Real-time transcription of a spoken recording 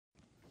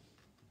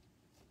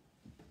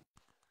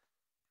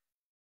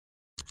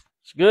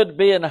It's good to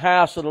be in the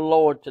house of the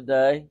Lord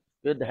today.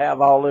 Good to have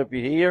all of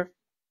you here.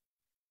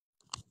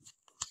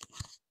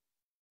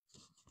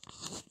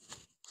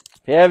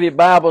 If you have your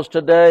Bibles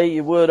today,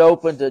 you would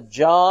open to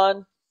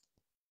John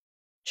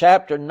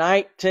chapter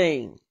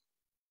 19.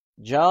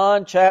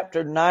 John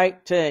chapter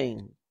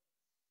 19.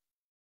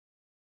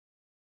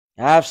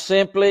 I've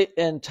simply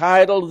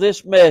entitled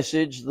this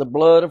message, The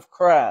Blood of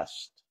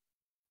Christ.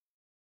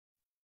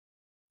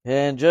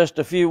 In just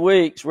a few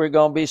weeks, we're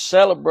going to be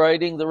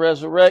celebrating the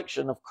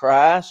resurrection of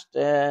Christ.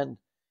 And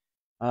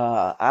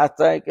I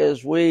think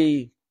as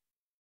we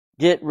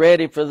get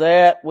ready for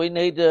that, we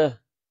need to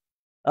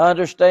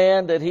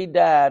understand that He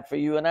died for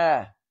you and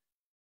I.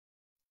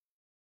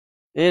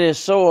 It is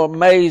so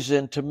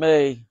amazing to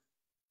me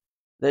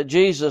that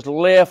Jesus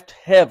left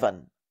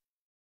heaven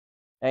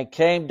and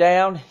came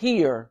down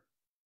here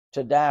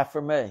to die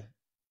for me.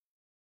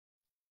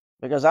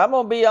 Because I'm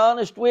going to be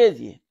honest with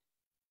you.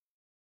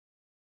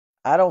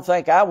 I don't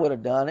think I would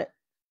have done it.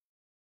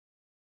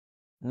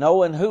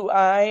 Knowing who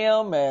I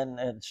am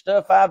and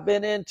stuff I've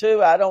been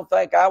into, I don't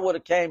think I would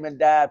have came and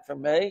died for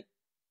me.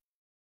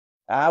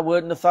 I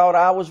wouldn't have thought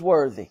I was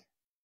worthy.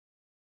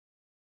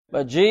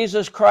 But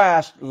Jesus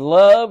Christ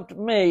loved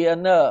me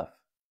enough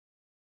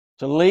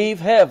to leave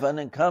heaven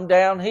and come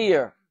down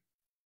here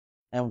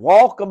and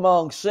walk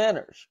among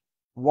sinners,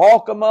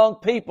 walk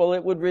among people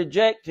that would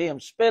reject Him,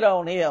 spit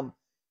on Him,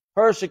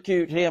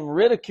 persecute Him,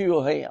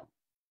 ridicule Him,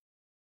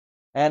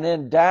 and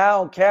then die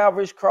on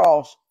Calvary's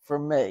cross for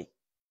me.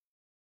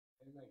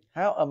 Amen.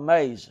 How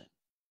amazing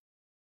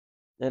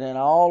that in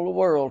all the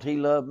world He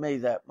loved me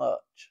that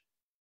much.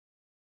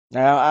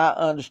 Now, I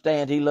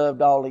understand He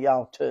loved all of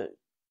y'all too.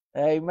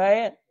 Amen?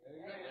 Amen.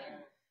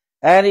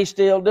 And He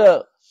still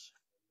does.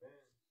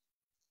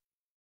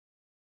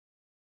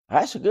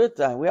 That's a good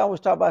thing. We always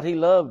talk about He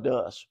loved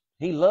us.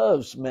 He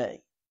loves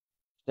me.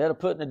 Instead of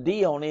putting a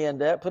D on the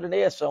end of that, put an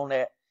S on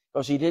that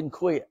because He didn't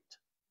quit.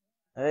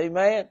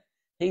 Amen?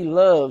 He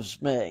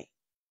loves me.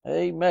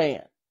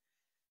 Amen.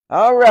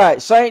 All right,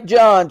 St.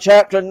 John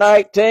chapter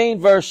 19,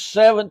 verse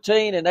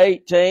 17 and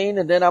 18,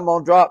 and then I'm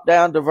going to drop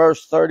down to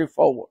verse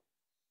 34.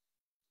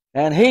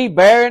 And He,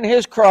 bearing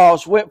His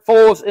cross, went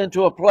forth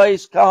into a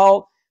place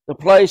called the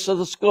place of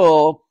the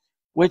skull,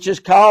 which is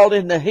called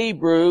in the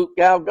Hebrew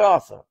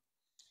Golgotha,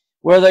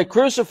 where they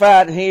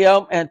crucified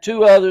Him and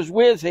two others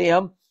with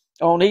Him,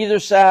 on either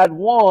side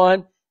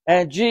one,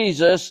 and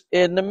Jesus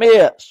in the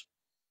midst.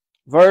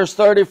 Verse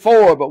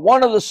 34, but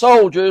one of the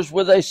soldiers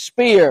with a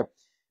spear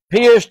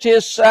pierced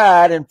His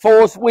side, and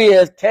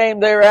forthwith came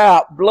there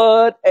out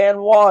blood and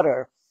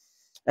water.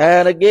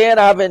 And again,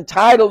 I've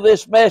entitled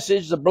this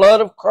message, The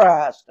Blood of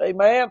Christ.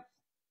 Amen.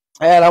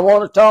 And I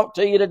want to talk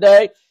to you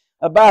today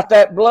about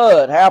that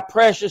blood, how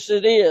precious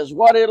it is,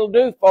 what it'll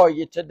do for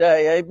you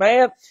today.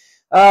 Amen.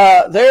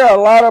 There are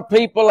a lot of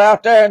people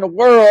out there in the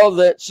world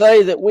that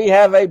say that we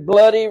have a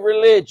bloody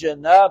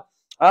religion. And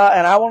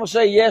I want to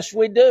say, yes,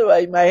 we do.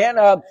 Amen.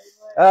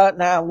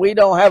 Now, we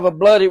don't have a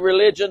bloody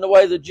religion the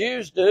way the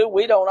Jews do.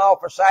 We don't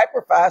offer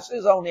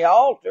sacrifices on the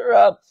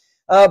altar.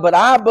 But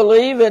I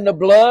believe in the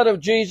blood of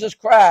Jesus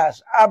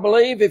Christ. I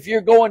believe if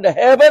you're going to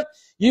heaven,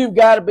 you've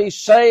got to be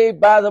saved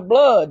by the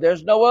blood.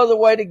 There's no other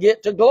way to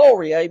get to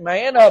glory.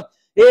 Amen.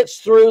 It's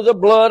through the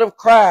blood of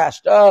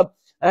Christ.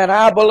 And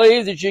I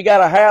believe that you got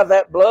to have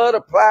that blood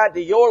applied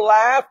to your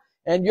life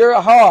and your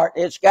heart.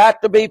 It's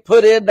got to be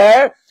put in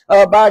there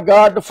by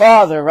God the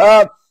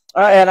Father.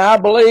 And I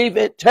believe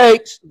it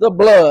takes the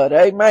blood.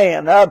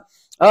 Amen.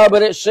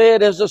 But it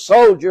said as the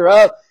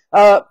soldier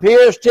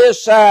pierced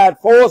his side,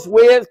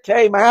 forthwith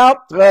came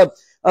out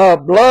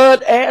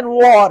blood and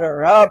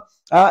water.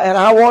 And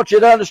I want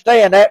you to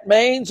understand that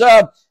means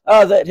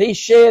that He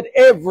shed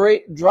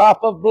every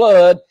drop of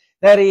blood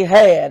that He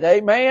had.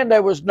 Amen.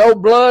 There was no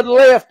blood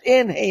left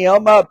in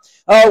Him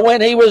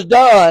when He was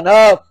done.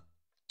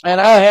 And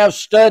I have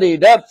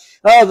studied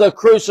the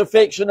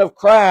crucifixion of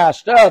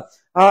Christ.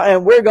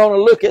 And we're going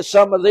to look at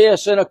some of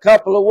this in a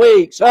couple of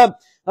weeks.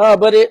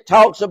 But it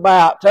talks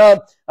about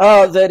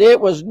that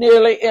it was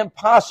nearly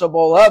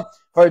impossible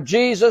for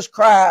Jesus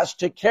Christ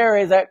to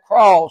carry that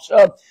cross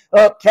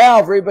up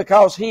Calvary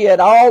because He had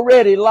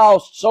already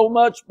lost so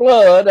much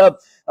blood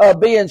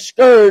being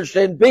scourged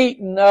and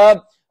beaten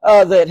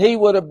that He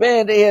would have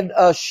been in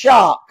a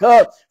shock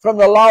from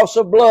the loss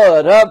of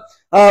blood.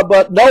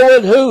 But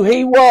knowing who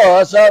He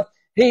was,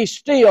 He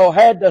still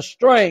had the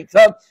strength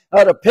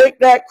to pick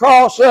that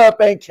cross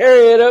up and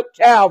carry it up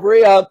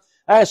Calvary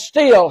and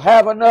still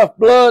have enough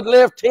blood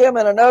left Him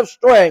and enough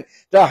strength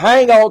to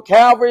hang on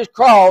Calvary's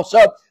cross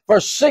for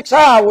 6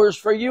 hours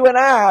for you and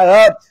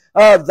I.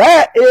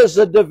 That is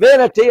the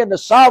divinity and the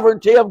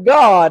sovereignty of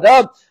God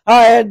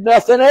and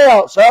nothing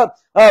else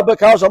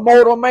because a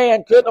mortal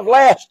man couldn't have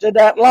lasted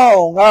that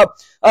long.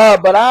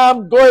 But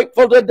I'm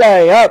grateful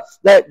today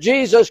that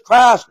Jesus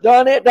Christ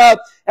done it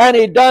and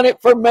He done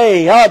it for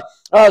me.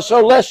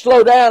 So let's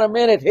slow down a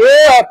minute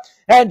here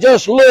and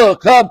just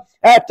look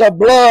at the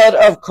blood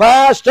of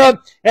Christ and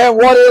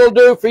what it'll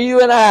do for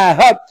you and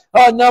I.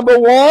 Number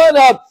one,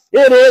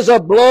 It is a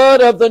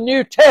blood of the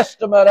New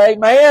Testament.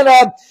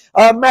 Amen.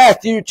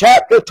 Matthew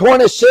chapter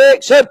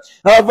 26,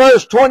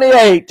 verse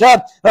 28.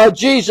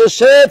 Jesus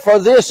said, "For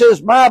this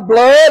is my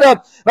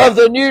blood of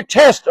the New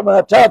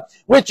Testament,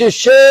 which is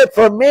shed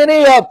for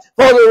many for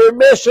the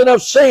remission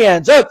of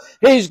sins."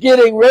 He's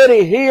getting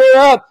ready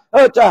here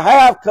to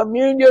have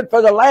communion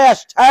for the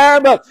last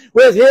time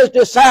with His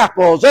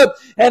disciples.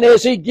 And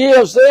as He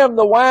gives them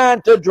the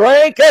wine to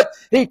drink,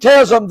 He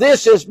tells them,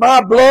 "This is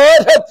my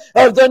blood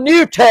of the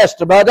New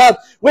Testament,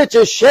 which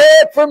is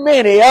shed for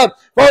many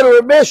for the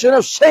remission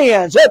of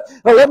sins."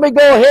 Let me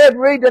go ahead and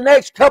read the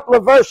next couple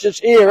of verses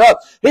here.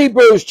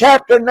 Hebrews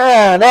chapter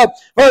 9,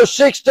 verse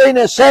 16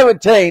 and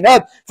 17.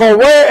 "For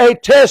where a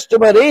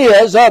testament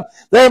is,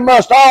 there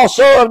must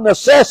also of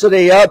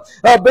necessity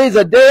be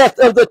the death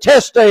of the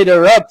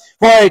testator.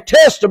 For a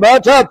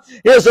testament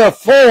is a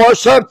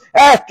force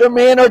after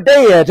men are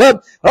dead.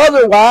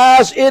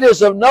 Otherwise it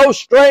is of no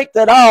strength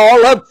at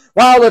all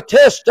while the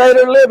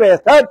testator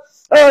liveth."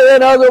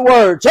 In other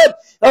words,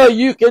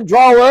 you can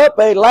draw up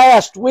a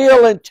last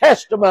will and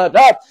testament,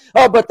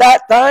 but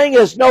that thing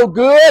is no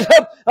good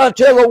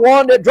until the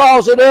one that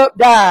draws it up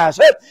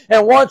dies.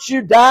 And once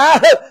you die,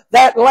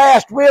 that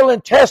last will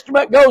and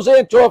testament goes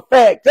into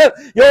effect.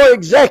 Your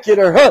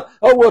executor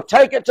will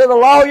take it to the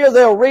lawyer,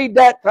 they'll read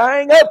that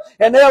thing up,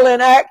 and they'll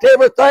enact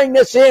everything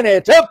that's in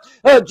it.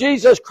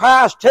 Jesus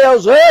Christ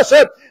tells us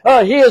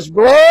His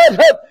blood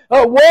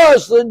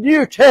was the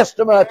New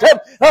Testament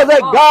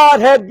that God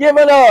had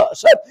given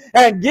us,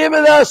 and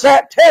given us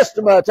that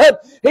testament.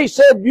 He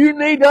said, "You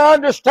need to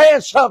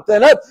understand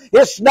something.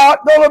 It's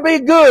not going to be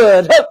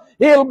good.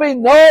 It'll be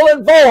null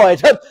and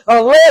void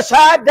unless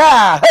I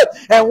die."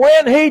 And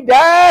when He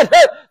died,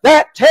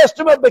 that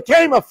testament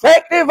became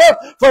effective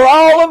for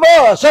all of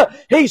us.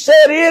 He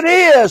said it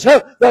is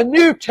the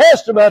New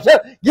Testament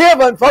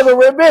given for the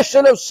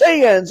remission of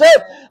sins.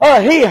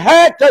 He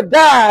had to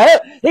die.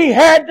 He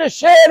had to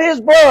shed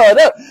His blood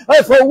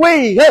for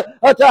we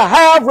to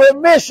have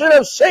remission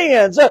of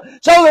sins,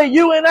 so that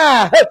you and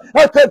I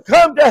could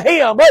come to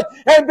Him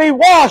and be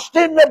washed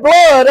in the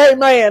blood.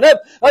 Amen.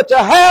 To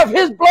have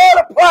His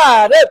blood applied.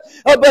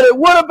 But it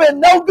would have been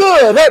no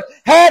good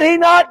had He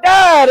not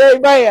died.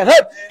 Amen.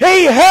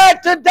 He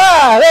had to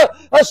die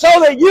so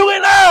that you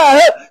and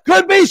I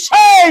could be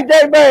saved.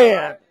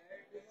 Amen.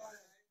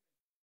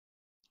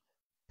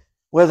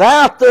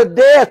 Without the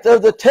death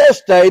of the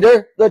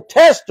testator, the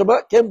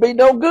testament can be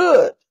no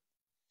good.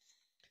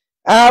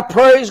 I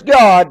praise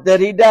God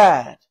that He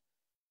died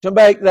to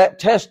make that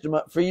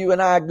testament for you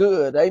and I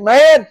good.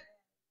 Amen.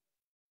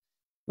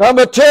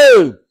 Number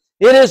 2,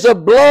 it is the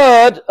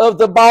blood of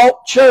the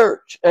bought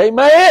church.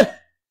 Amen.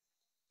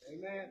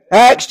 Amen.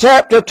 Acts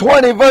chapter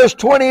 20 verse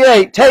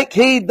 28. "Take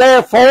heed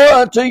therefore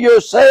unto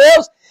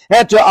yourselves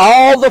and to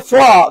all the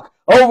flock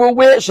over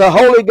which the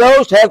Holy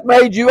Ghost hath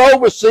made you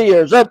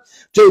overseers,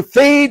 to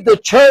feed the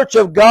church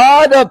of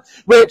God,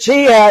 which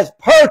He hath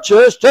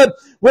purchased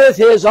with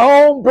His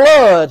own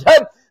blood."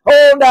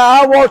 Oh,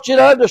 now I want you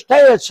to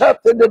understand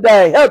something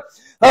today.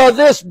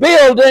 This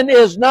building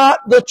is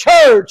not the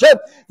church.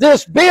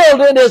 This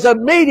building is a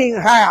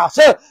meeting house.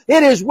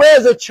 It is where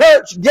the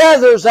church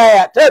gathers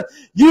at.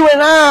 You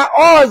and I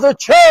are the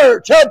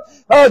church.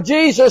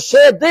 Jesus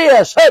said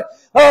this,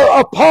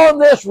 "Upon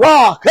this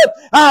rock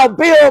I'll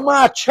build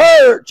my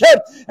church."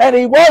 And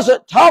He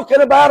wasn't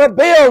talking about a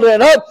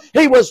building.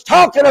 He was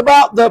talking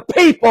about the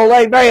people.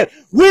 Amen.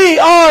 We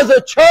are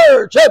the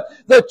church.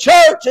 The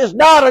church is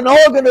not an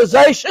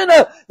organization.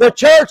 The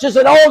church is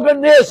an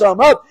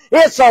organism.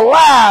 It's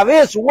alive.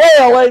 It's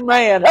well.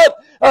 Amen.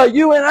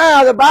 You and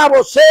I, the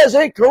Bible says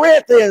in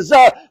Corinthians,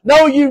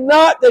 "Know you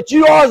not that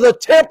you are the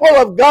temple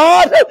of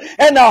God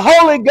and the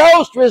Holy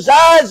Ghost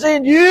resides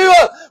in you?"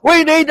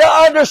 We need to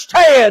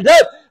understand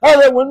that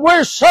when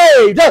we're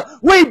saved,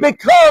 we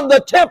become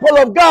the temple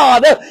of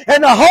God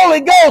and the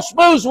Holy Ghost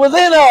moves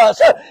within us.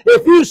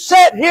 If you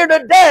sit here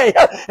today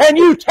and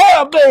you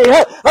tell me,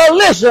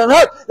 listen,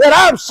 that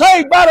I'm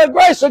saved by the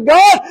grace of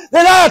God,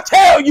 then I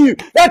tell you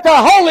that the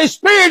Holy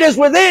Spirit is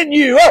within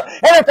you.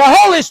 And if the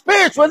Holy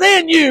Spirit's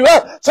within you,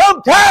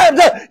 sometimes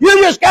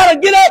you just got to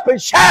get up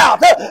and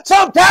shout.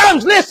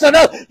 Sometimes, listen,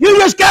 you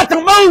just got to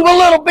move a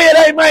little bit,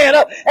 amen,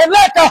 and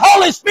let the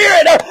Holy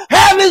Spirit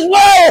have His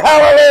way.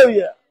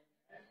 Hallelujah.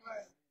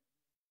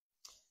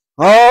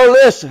 Oh,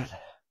 listen.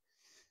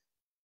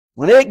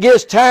 When it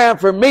gets time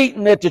for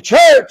meeting at the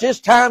church, it's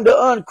time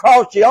to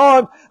uncross your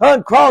arms,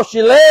 uncross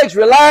your legs,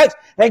 relax,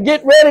 and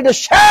get ready to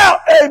shout.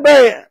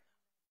 Amen.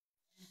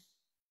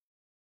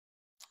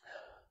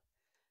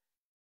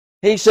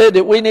 He said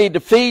that we need to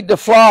feed the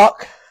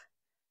flock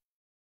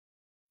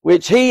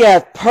which He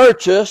hath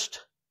purchased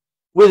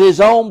with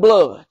His own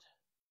blood.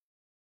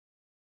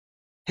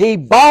 He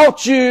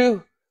bought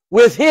you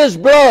with His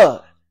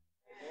blood.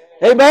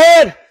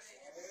 Amen.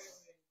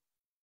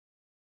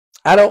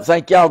 I don't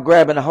think y'all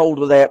grabbing a hold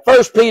of that.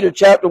 1 Peter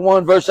chapter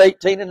 1 verse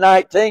 18 and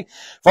 19.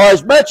 For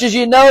as much as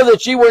you know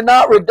that you were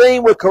not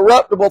redeemed with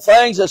corruptible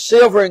things as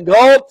silver and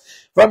gold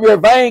from your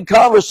vain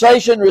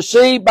conversation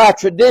received by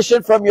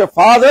tradition from your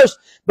fathers,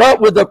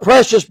 but with the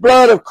precious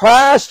blood of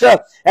Christ,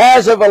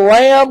 as of a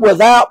lamb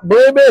without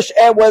blemish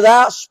and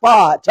without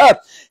spot.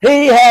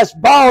 He has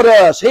bought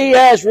us. He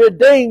has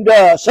redeemed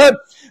us.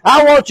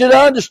 I want you to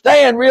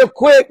understand real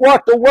quick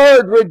what the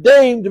word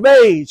redeemed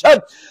means.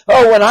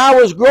 When I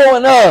was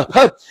growing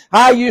up,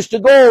 I used to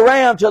go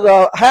around to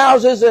the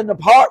houses and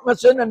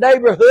apartments in the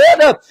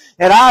neighborhood,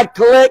 and I'd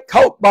collect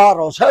Coke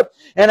bottles,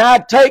 and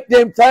I'd take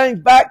them things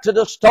back to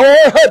the store,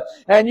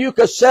 and you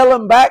could sell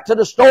them back to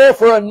the store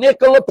for a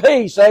nickel a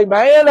piece.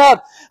 Amen.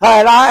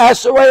 And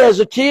that's the way as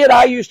a kid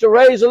I used to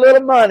raise a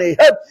little money,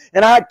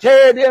 and I'd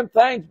carry them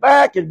things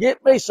back and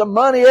get me some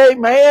money.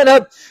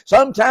 Amen.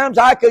 Sometimes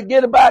I could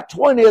get about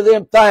 20 of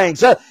them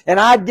things, and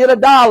I'd get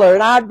 $1,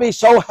 and I'd be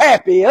so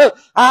happy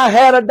I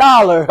had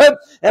 $1.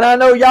 And I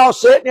know y'all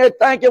sitting there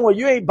thinking, well,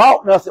 you ain't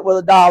bought nothing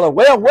with $1.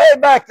 Well, way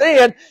back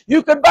then,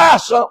 you could buy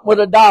something with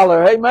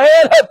 $1.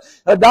 Amen.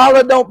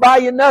 $1 don't buy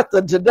you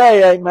nothing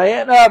today.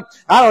 Amen. I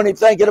don't even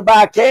think it'll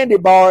buy a candy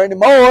bar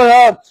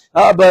anymore.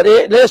 But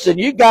listen,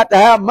 you got to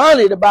have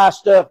money to buy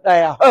stuff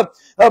now.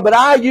 But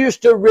I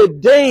used to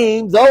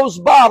redeem those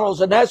bottles,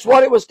 and that's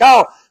what it was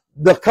called.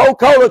 The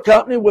Coca-Cola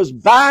company was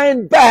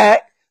buying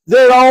back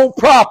their own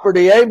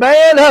property.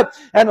 Amen.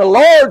 And the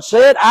Lord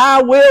said,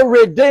 I will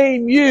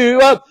redeem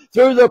you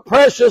through the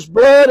precious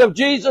blood of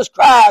Jesus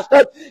Christ.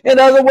 In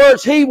other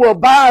words, He will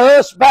buy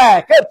us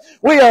back.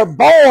 We are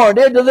born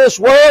into this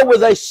world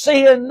with a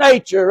sin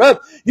nature.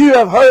 You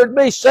have heard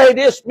me say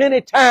this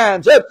many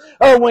times.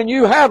 When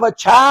you have a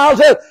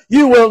child,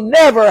 you will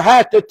never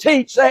have to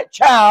teach that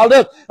child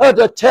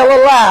to tell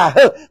a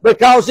lie,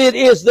 because it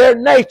is their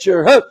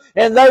nature,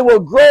 and they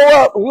will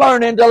grow up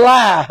learning to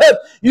lie.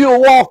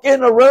 You'll walk in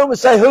the room and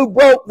say, who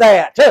broke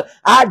that?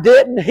 I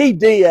didn't, he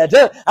did.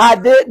 I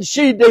didn't,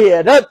 she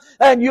did.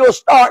 And you'll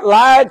start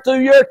lying through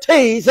your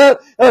teeth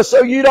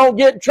so you don't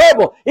get in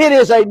trouble. It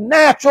is a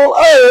natural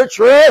urge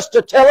for us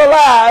to tell a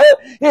lie.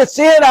 It's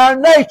in our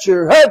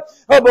nature.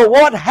 But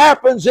what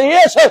happens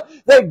is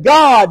that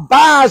God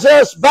buys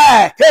us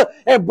back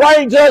and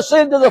brings us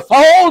into the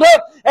fold,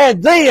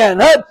 and then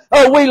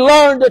we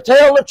learn to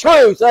tell the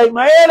truth.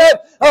 Amen.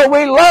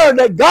 We learn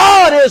that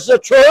God is the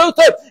truth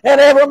and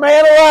every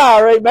man a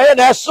liar. Amen.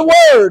 That's the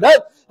word.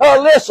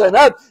 Listen,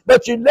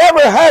 but you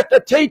never have to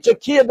teach a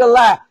kid to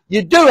lie.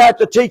 You do have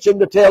to teach them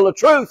to tell the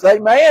truth.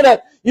 Amen.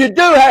 You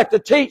do have to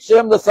teach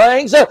them the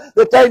things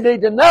that they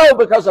need to know,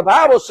 because the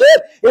Bible said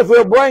if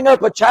we'll bring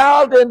up a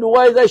child in the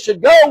way they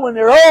should go, when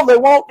they're old, they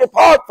won't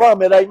depart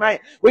from it. Amen.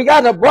 We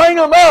got to bring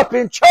them up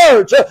in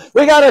church.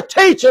 We got to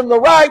teach them the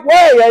right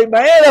way.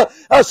 Amen.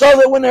 So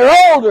that when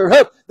they're older,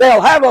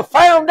 they'll have a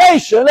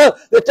foundation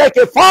that they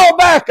can fall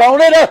back on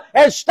it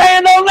and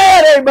stand on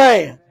that.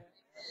 Amen.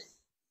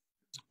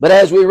 But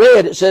as we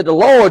read, it said the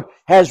Lord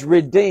has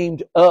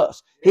redeemed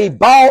us. He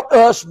bought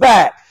us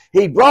back.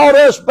 He brought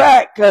us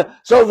back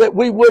so that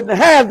we wouldn't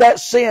have that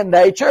sin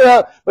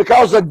nature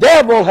because the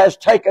devil has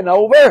taken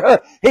over.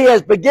 He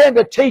has begun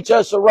to teach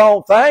us the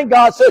wrong thing.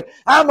 God said,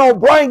 I'm going to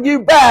bring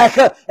you back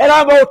and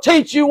I'm going to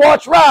teach you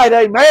what's right.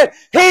 Amen.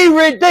 He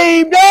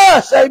redeemed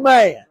us.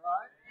 Amen.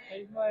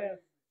 Amen.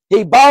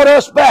 He bought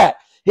us back.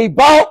 He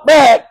bought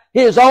back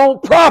His own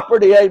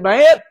property.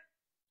 Amen.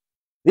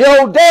 The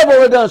old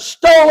devil had done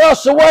stole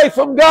us away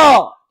from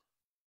God.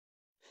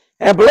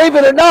 And believe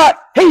it or not,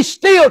 he's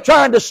still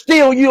trying to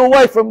steal you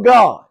away from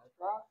God.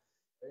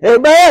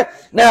 Amen?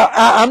 Now,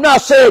 I'm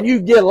not saying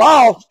you get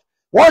lost.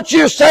 Once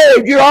you're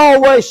saved, you're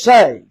always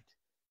saved.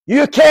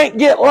 You can't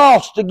get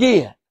lost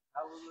again.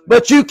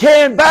 But you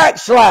can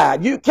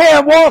backslide. You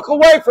can walk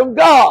away from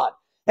God.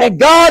 And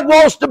God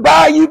wants to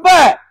buy you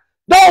back.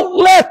 Don't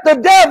let the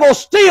devil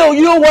steal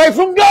you away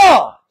from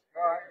God.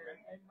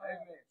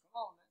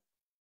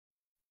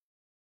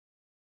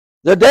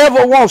 The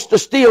devil wants to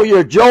steal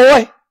your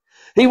joy.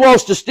 He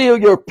wants to steal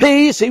your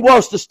peace. He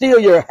wants to steal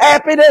your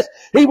happiness.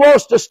 He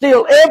wants to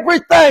steal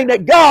everything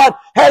that God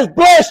has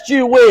blessed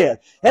you with.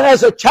 And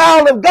as a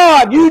child of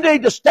God, you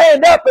need to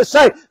stand up and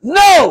say,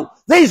 no,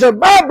 these are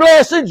my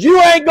blessings.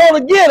 You ain't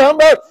going to get them.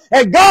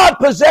 And God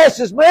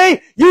possesses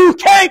me. You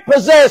can't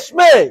possess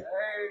me.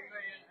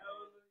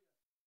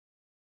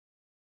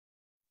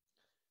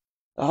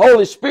 The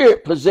Holy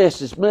Spirit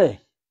possesses me.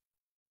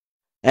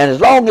 And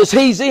as long as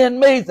He's in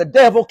me, the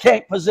devil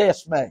can't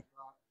possess me.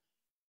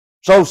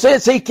 So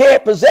since he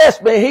can't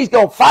possess me, he's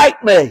going to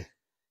fight me.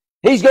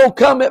 He's going to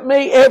come at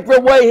me every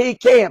way he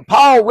can.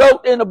 Paul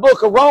wrote in the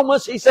book of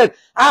Romans, he said,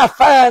 I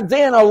find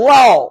then a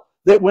law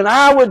that when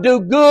I would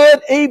do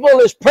good, evil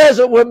is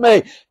present with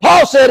me.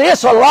 Paul said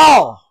it's a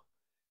law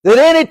that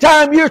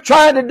anytime you're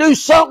trying to do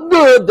something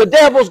good, the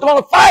devil's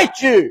going to fight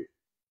you.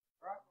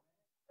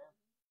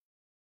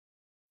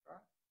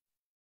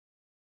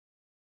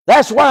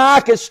 That's why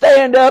I can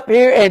stand up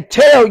here and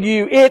tell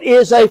you it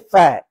is a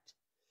fact.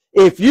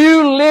 If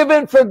you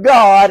living for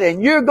God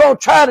and you're going to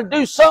try to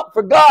do something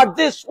for God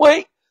this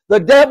week, the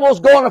devil's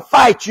going to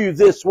fight you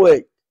this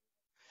week.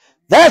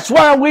 That's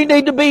why we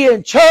need to be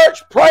in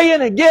church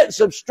praying and getting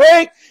some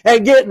strength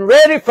and getting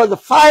ready for the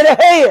fight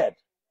ahead.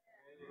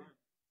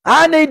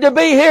 I need to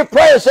be here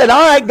praying and saying,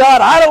 all right,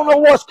 God, I don't know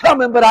what's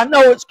coming, but I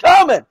know it's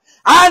coming.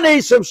 I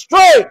need some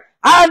strength.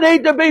 I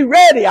need to be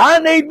ready. I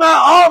need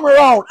my armor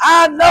on.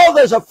 I know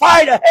there's a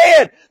fight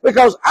ahead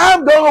because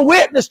I'm going to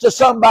witness to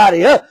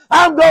somebody.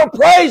 I'm going to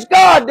praise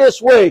God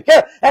this week.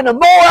 And the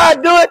more I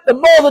do it, the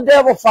more the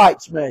devil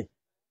fights me.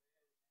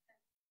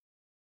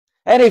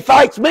 And he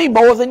fights me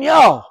more than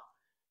y'all.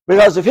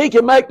 Because if he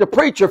can make the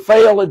preacher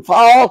fail and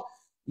fall,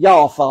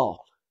 y'all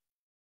fall.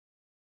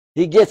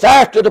 He gets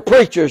after the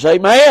preachers,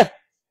 amen?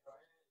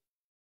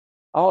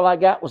 All I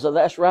got was a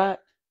that's right.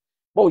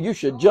 Boy, you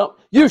should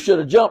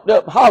have jumped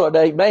up and hollered,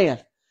 amen.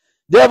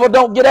 Devil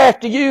don't get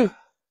after you.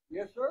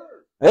 Yes,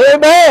 sir.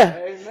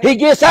 Amen. Amen. He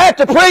gets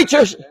after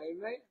preachers.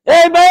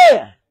 Amen.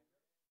 Amen.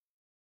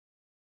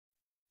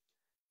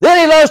 Then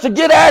he loves to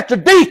get after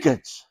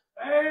deacons.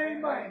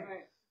 Amen.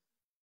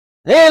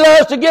 Then he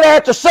loves to get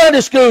after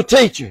Sunday school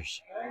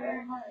teachers.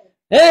 Amen.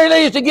 Then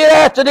he loves to get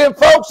after them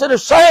folks that are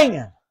singing.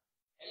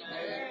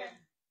 Amen.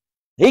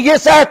 He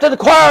gets after the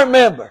choir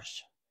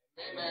members.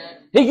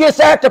 Amen. He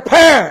gets after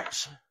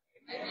parents.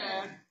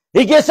 Amen.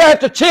 He gets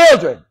after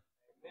children.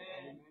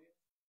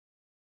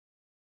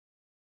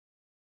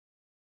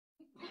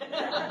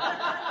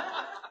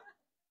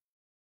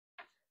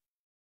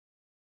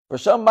 For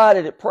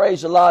somebody that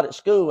prays a lot at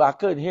school, I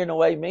couldn't hear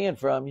no amen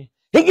from you.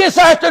 He gets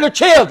after the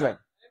children.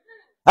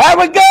 There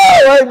we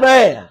go,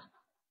 amen.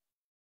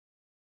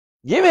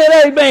 Give me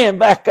an amen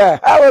back there.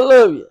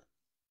 Hallelujah.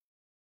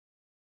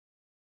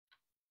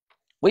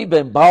 We've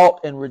been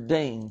bought and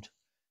redeemed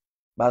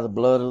by the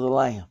blood of the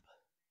Lamb.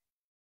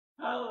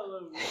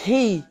 Hallelujah.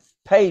 He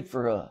paid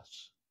for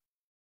us.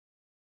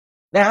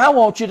 Now I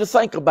want you to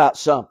think about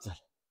something.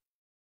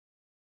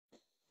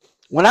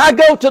 When I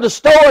go to the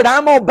store and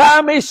I'm going to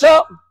buy me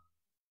something,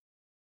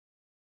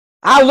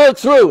 I look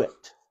through it.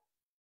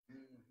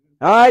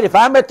 All right, if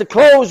I'm at the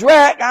clothes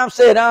rack, I'm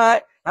saying, all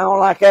right, I don't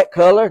like that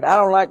color, I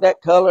don't like that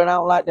color, and I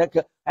don't like that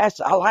color.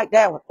 I like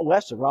that one. Oh,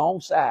 that's the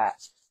wrong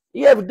size.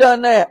 You ever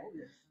done that?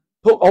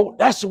 Oh,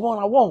 that's the one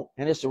I want,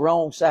 and it's the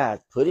wrong size.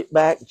 Put it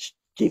back,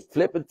 keep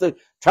flipping through,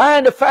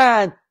 trying to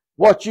find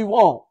what you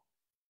want.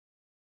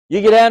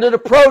 You get down to the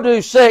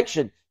produce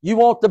section, you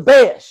want the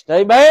best,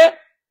 amen?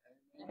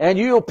 And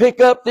you'll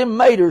pick up them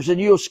maters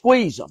and you'll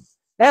squeeze them.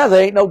 Now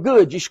they ain't no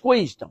good, you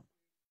squeezed them.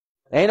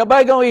 Ain't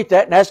nobody going to eat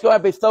that, and that's going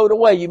to be thrown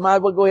away. You might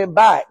as well go ahead and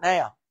buy it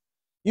now.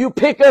 You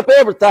pick up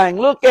everything,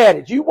 look at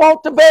it. You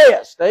want the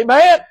best,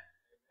 amen?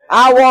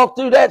 I walk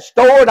through that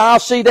store and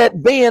I'll see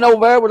that bin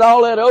over there with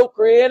all that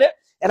okra in it,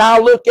 and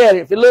I'll look at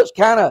it. If it looks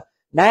kind of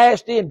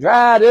nasty and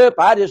dried up,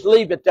 I just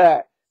leave it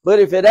there. But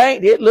if it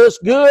ain't, it looks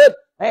good,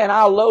 man,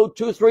 I'll load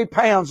 2 or 3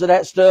 pounds of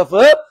that stuff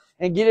up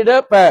and get it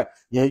up there.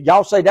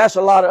 Y'all say that's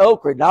a lot of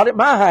okra. Not at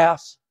my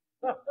house.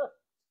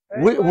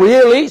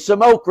 We'll eat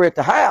some okra at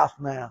the house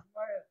now.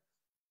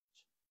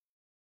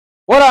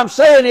 What I'm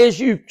saying is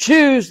you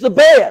choose the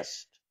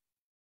best.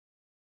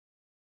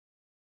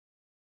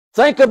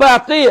 Think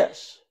about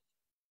this.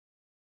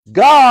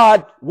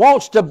 God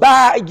wants to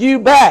buy you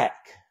back.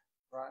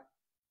 Right.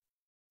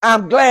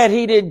 I'm glad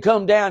he didn't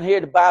come down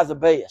here to buy the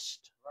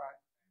best.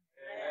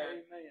 Right.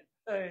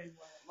 Amen. Amen.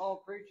 Come on,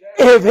 preach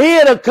that. If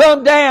he'd have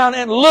come down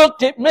and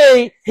looked at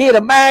me, he'd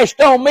have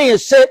mashed on me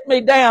and set me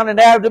down, and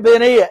that would have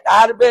been it.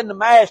 I'd have been the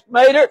mashed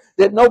mater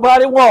that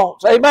nobody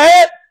wants.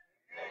 Amen?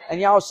 And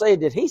y'all say,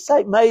 did he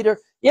say mater?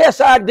 Yes,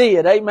 I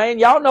did. Amen.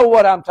 Y'all know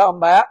what I'm talking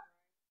about.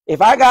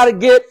 If I got to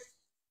get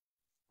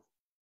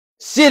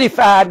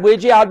cityfied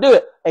with you, I'll do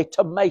it. A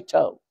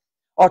tomato.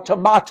 Or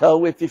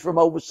tomato if you're from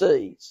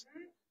overseas.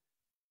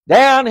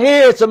 Down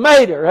here, it's a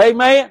mater.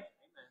 Amen.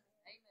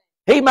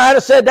 He might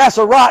have said, that's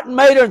a rotten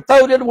mater, and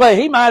thrown it away.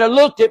 He might have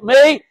looked at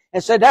me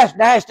and said, that's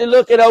nasty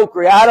looking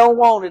okra. I don't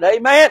want it.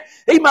 Amen.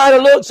 He might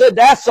have looked and said,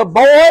 that's a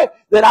boy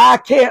that I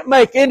can't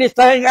make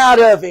anything out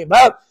of him.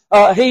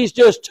 He's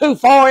just too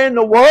far in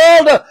the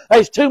world.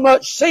 There's too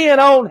much sin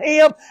on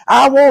him.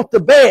 I want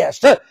the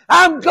best.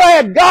 I'm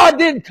glad God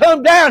didn't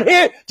come down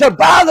here to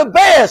buy the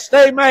best.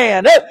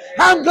 Amen.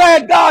 I'm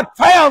glad God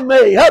found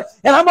me.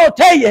 And I'm going to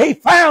tell you, he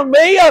found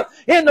me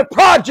in the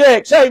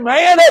projects.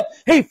 Amen.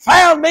 He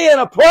found me in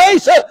a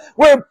place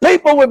where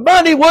people with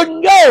money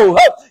wouldn't go.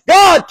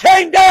 God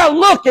came down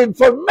looking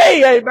for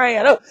me.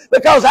 Amen.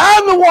 Because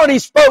I'm the one he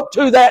spoke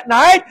to that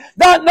night,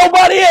 not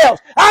nobody else.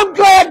 I'm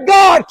glad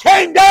God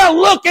came down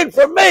looking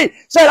for me,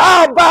 said,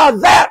 I'll buy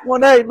that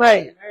one,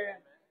 amen.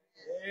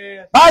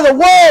 Amen. By the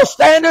world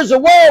standards, the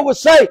world would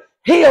say,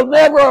 he'll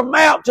never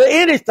amount to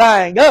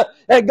anything.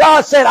 And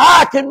God said,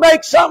 I can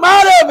make something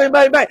out of him,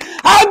 amen.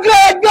 I'm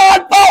glad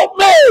God bought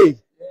me. Amen.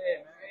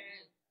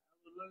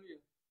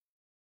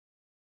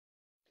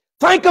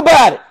 Think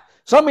about it.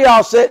 Some of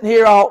y'all sitting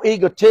here all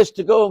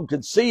egotistical and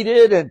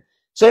conceited and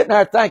sitting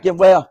there thinking,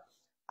 well,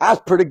 I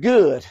was pretty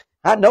good.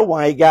 I know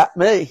why he got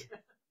me.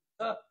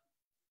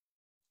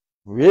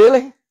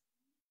 Really?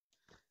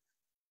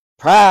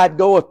 Pride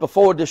goeth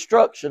before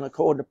destruction,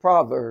 according to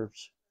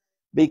Proverbs.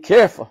 Be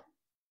careful.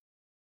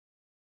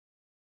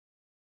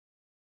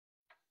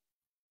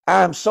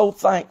 I'm so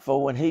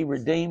thankful when He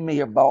redeemed me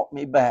or bought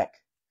me back,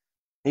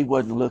 He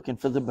wasn't looking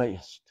for the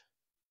best.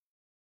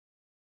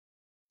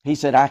 He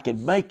said, I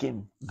can make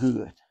him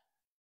good.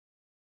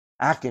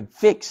 I can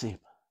fix him.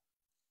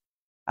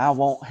 I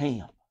want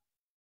him.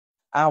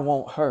 I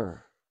want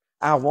her.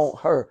 I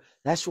want her.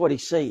 That's what He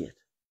said.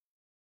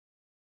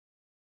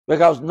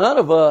 Because none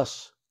of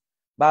us,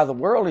 by the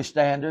worldly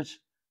standards,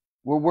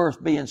 were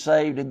worth being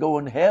saved and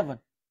going to heaven.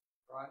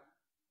 Right.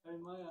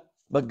 Amen.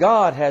 But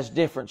God has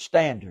different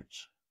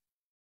standards.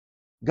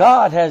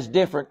 God has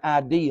different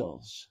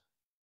ideals.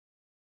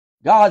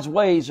 God's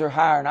ways are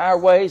higher than our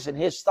ways, and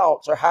His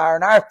thoughts are higher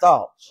than our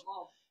thoughts.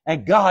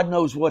 And God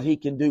knows what He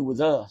can do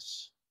with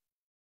us.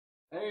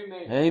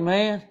 Amen.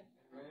 Amen.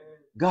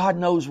 God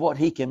knows what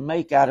He can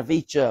make out of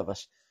each of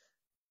us.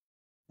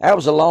 That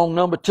was a long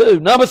number 2.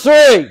 Number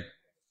 3.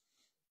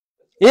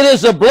 It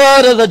is the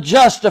blood of the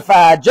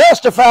justified.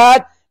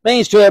 Justified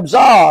means to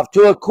absolve,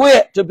 to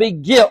acquit, to be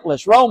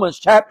guiltless. Romans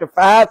chapter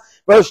 5,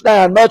 verse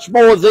 9. Much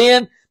more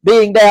then,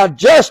 being now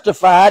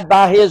justified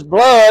by His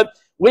blood,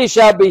 we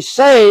shall be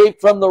saved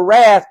from the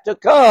wrath to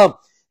come.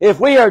 If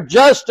we are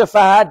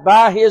justified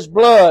by His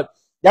blood,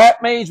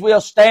 that means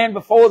we'll stand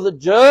before the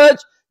judge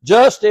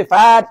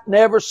justified,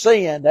 never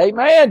sinned.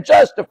 Amen.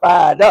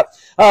 Justified.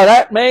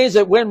 That means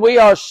that when we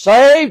are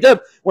saved,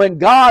 when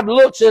God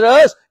looks at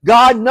us,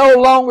 God no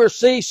longer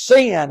sees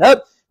sin.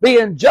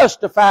 Being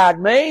justified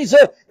means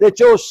that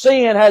your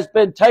sin has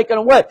been taken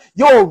away.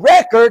 Your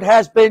record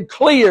has been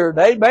cleared.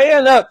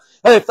 Amen.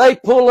 If they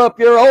pull up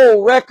your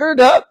old record,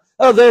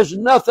 there's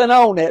nothing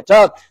on it.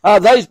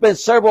 There's been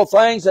several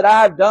things that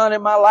I've done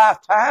in my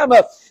lifetime,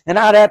 and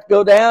I'd have to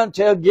go down and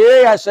tell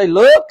Gary, I say,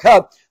 look,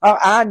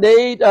 I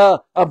need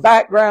a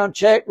background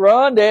check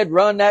run. They'd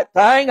run that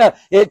thing.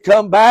 It'd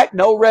come back,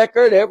 no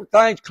record,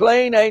 everything's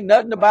clean, ain't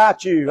nothing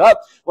about you.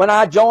 When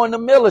I joined the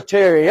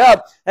military,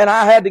 and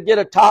I had to get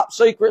a top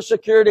secret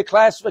security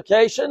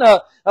classification,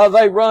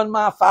 they run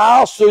my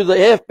files through the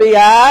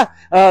FBI,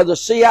 the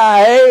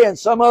CIA, and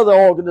some other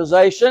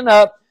organization.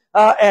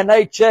 And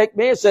they checked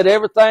me and said,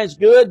 everything's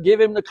good, give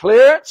him the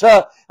clearance.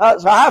 So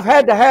I've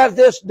had to have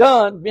this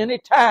done many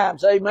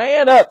times,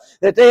 amen,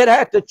 that they'd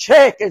have to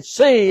check and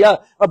see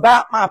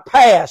about my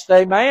past,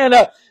 amen.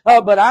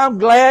 But I'm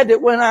glad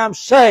that when I'm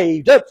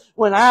saved,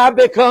 when I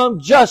become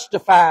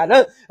justified,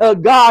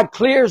 God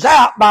clears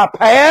out my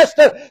past.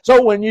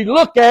 So when you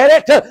look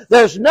at it,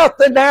 there's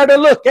nothing there to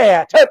look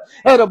at.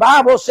 The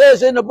Bible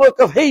says in the book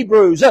of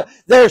Hebrews,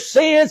 their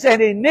sins and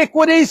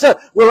iniquities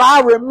will I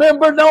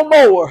remember no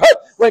more.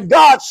 When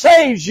God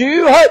saves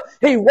you,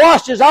 He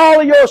washes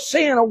all of your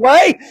sin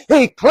away.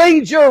 He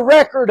cleans your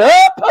record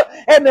up,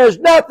 and there's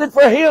nothing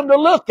for Him to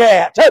look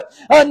at.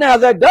 Now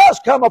there does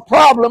come a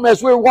problem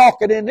as we're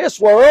walking in this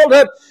world,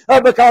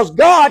 because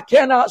God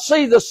cannot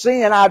see the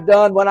sin I've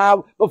done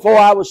before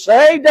I was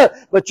saved,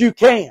 but you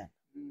can.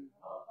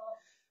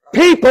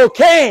 People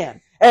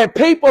can. And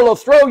people will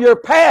throw your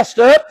past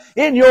up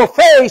in your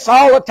face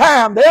all the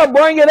time. They'll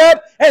bring it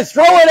up and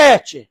throw it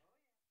at you.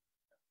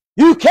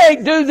 You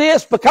can't do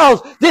this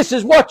because this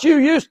is what you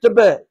used to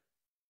be.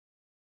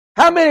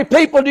 How many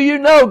people do you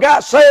know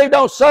got saved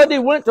on Sunday,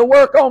 went to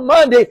work on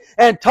Monday,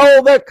 and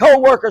told their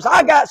co-workers,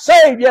 I got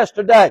saved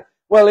yesterday?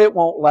 Well, it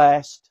won't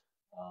last.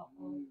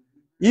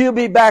 You'll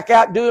be back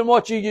out doing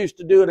what you used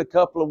to do in a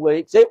couple of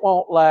weeks. It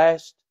won't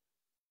last.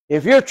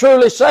 If you're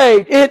truly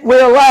saved, it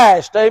will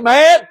last.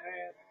 Amen?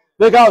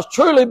 Because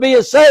truly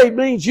being saved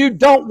means you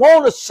don't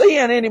want to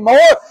sin anymore,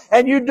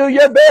 and you do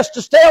your best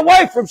to stay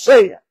away from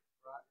sin.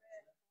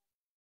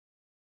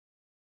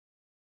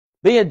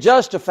 Being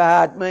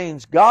justified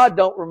means God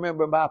don't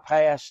remember my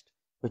past,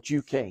 but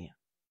you can.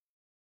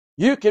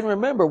 You can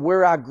remember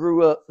where I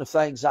grew up, the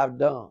things I've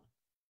done.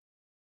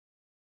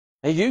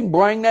 And you can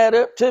bring that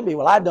up to me.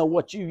 Well, I know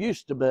what you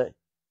used to be.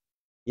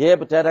 Yeah,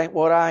 but that ain't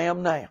what I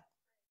am now.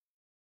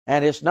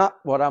 And it's not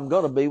what I'm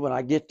going to be when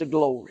I get to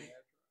glory.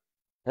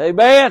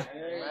 Amen?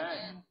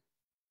 Amen.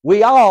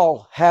 We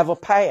all have a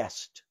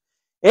past.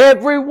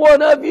 Every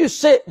one of you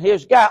sitting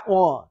here's got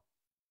one.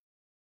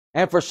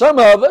 And for some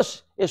of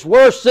us, it's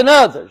worse than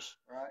others.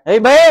 Right.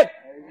 Amen?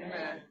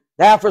 Amen?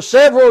 Now, for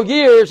several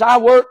years, I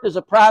worked as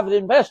a private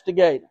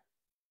investigator.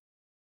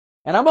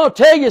 And I'm going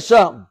to tell you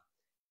something.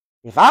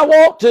 If I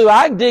want to,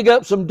 I can dig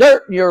up some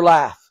dirt in your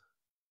life.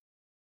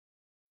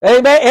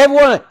 Amen?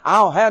 Everyone, I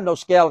don't have no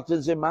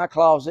skeletons in my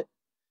closet.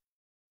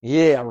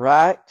 Yeah,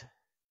 right.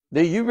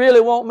 Do you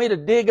really want me to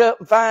dig up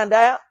and find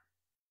out?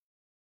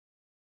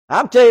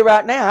 I'm telling you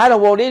right now, I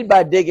don't want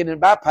anybody digging in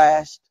my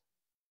past.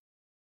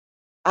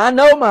 I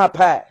know my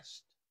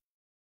past.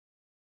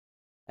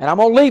 And I'm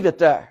going to leave it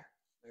there.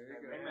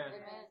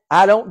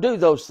 I don't do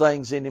those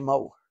things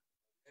anymore.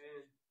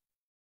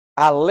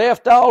 I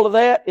left all of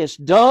that. It's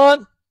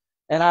done.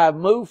 And I've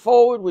moved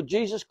forward with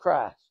Jesus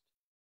Christ.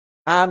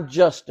 I'm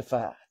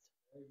justified.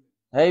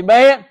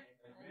 Amen?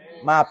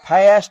 My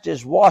past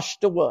is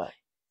washed away.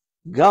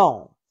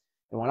 Gone.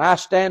 And when I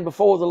stand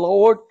before the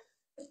Lord,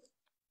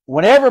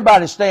 When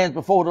everybody stands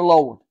before the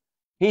Lord,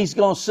 He's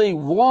going to see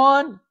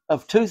one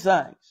of two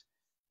things.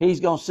 He's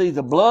going to see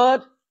the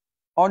blood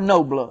or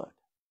no blood.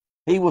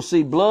 He will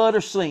see blood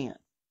or sin.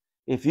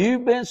 If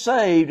you've been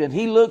saved and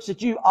He looks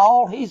at you,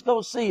 all He's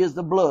going to see is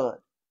the blood.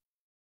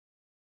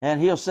 And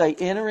He'll say,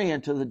 enter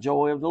into the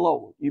joy of the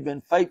Lord. You've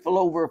been faithful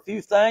over a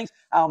few things,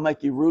 I'll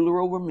make you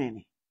ruler over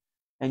many.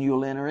 And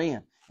you'll enter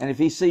in. And if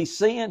He sees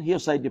sin, He'll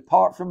say,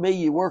 depart from me,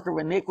 you worker of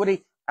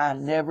iniquity. I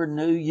never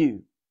knew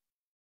you.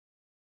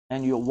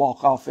 And you'll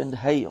walk off into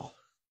hell.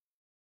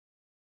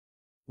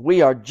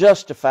 We are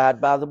justified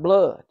by the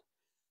blood.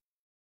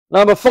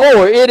 Number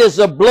 4, it is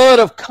the blood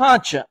of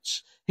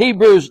conscience.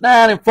 Hebrews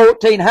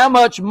 9:14, how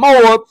much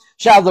more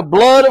shall the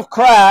blood of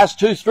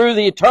Christ, who through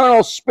the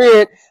eternal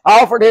Spirit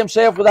offered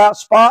Himself without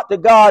spot to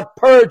God,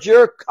 purge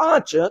your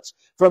conscience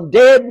from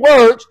dead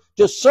works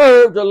to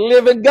serve the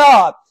living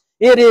God.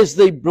 It is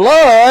the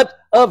blood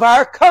of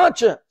our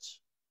conscience.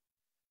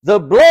 The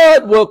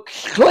blood will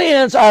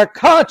cleanse our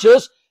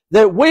conscience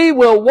that we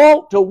will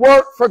want to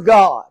work for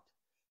God,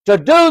 to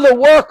do the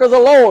work of the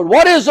Lord.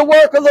 What is the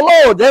work of the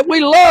Lord? That we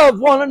love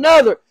one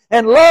another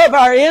and love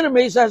our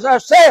enemies as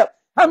ourselves.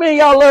 How many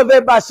of y'all love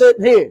everybody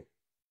sitting here?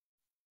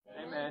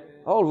 Amen.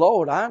 Oh,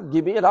 Lord, I'm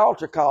giving you an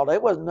altar call. There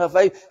wasn't enough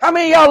faith. How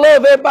many of y'all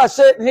love everybody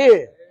sitting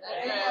here?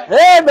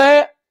 Amen.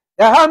 Amen.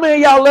 Now, how many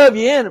of y'all love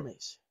your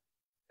enemies?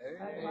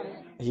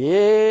 Amen.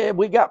 Yeah,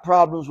 we got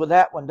problems with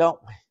that one,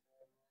 don't we?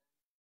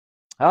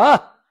 Huh?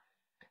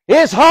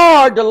 It's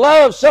hard to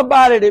love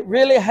somebody that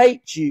really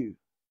hates you.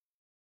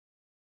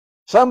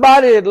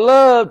 Somebody that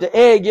loves to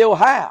egg your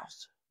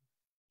house.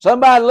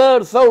 Somebody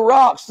loves to throw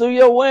rocks through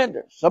your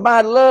windows.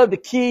 Somebody loves to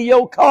kill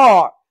your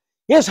car.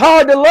 It's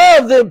hard to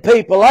love them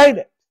people, ain't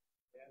it?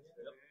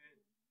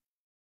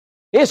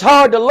 It's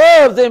hard to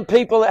love them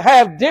people that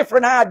have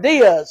different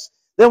ideas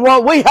than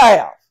what we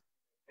have.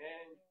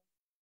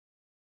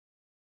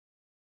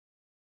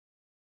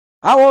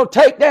 I want to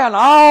take down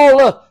all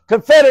the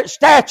Confederate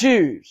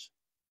statues.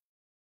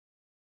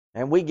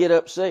 And we get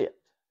upset.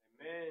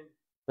 Amen.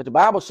 But the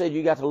Bible said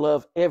you got to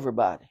love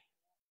everybody.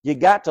 You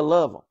got to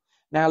love them.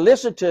 Now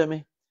listen to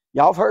me.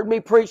 Y'all have heard me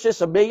preach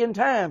this 1,000,000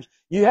 times.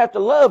 You have to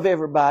love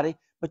everybody,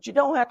 but you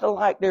don't have to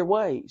like their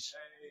ways.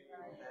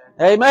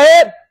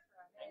 Amen?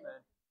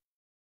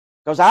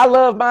 Because I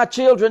love my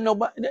children.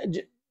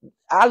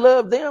 I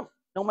love them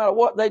no matter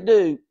what they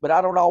do, but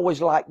I don't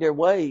always like their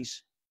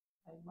ways.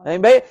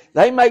 Amen?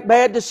 They make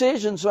bad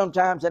decisions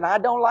sometimes, and I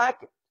don't like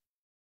it.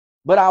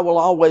 But I will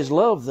always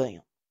love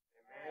them.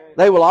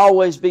 They will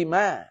always be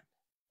mine.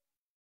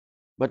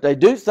 But they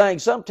do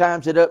things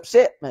sometimes that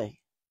upset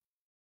me.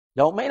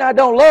 Don't mean I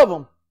don't love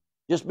them.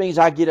 Just means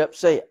I get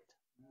upset.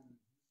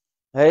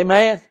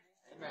 Amen?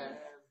 Amen.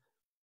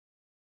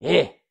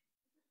 Yeah.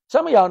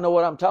 Some of y'all know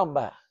what I'm talking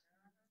about.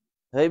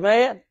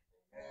 Amen?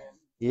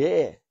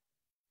 Yeah.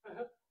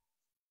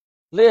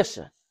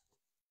 Listen.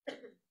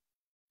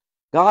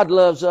 God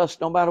loves us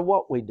no matter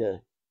what we do.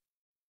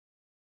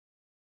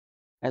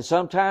 And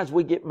sometimes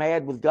we get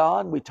mad with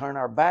God. We turn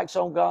our backs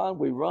on God.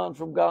 We run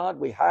from God.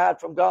 We hide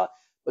from God.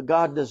 But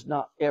God does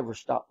not ever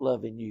stop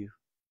loving you.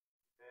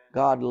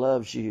 God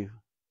loves you.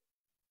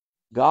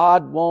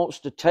 God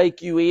wants to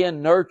take you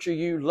in, nurture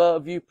you,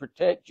 love you,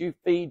 protect you,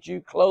 feed you,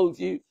 clothe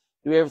you,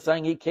 do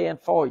everything He can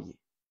for you.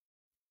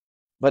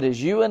 But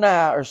as you and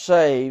I are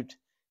saved,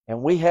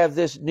 and we have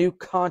this new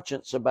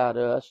conscience about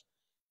us,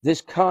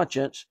 this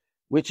conscience,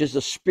 which is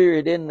the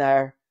Spirit in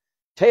there,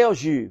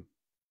 tells you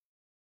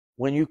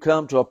when you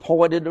come to a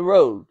point in the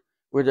road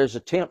where there's a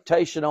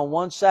temptation on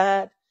one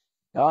side,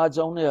 God's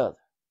on the other.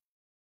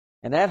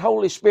 And that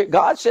Holy Spirit,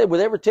 God said,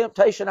 with every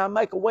temptation, I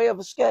make a way of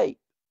escape.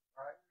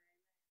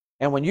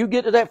 And when you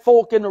get to that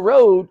fork in the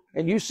road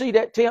and you see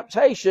that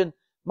temptation,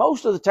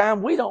 most of the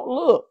time we don't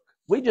look.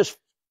 We just,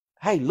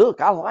 hey, look,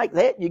 I like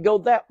that. And you go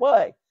that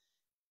way.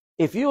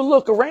 If you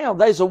look around,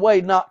 there's a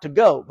way not to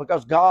go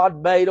because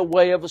God made a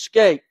way of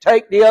escape.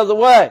 Take the other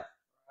way.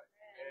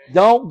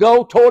 Don't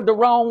go toward the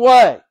wrong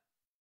way.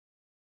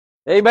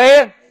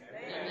 Amen?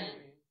 Amen.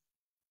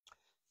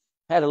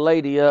 Had a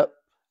lady up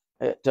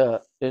at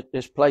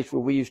this place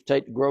where we used to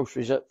take the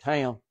groceries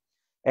uptown.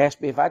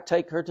 Asked me if I'd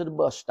take her to the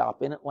bus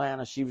stop in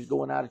Atlanta. She was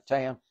going out of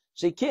town.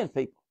 See kin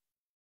people.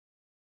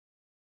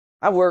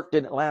 I worked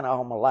in Atlanta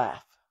all my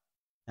life.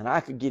 And I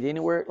could get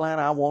anywhere in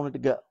Atlanta I wanted to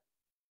go.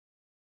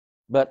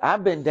 But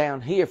I've been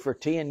down here for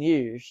 10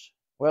 years.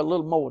 Well, a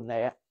little more than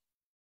that.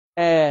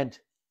 And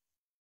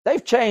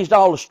they've changed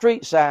all the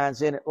street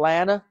signs in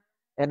Atlanta.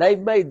 And they've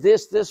made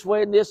this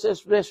way, and this.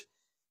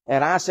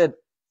 And I said,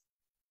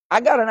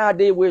 I got an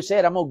idea where it's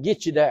at. I'm going to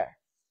get you there.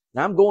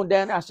 And I'm going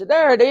down. I said,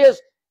 there it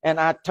is. And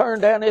I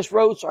turned down this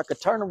road so I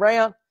could turn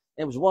around.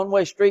 It was a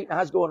one-way street, and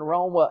I was going the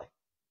wrong way.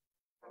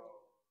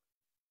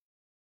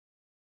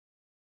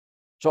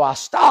 So I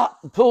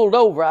stopped and pulled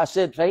over. I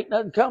said, if ain't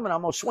nothing coming,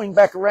 I'm going to swing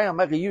back around,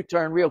 make a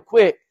U-turn real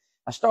quick.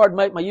 I started to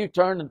make my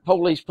U-turn, and the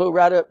police pulled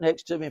right up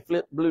next to me and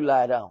flipped the blue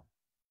light on.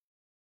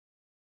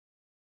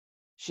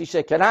 She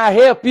said, can I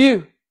help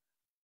you?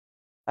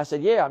 I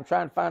said, yeah, I'm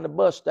trying to find a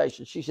bus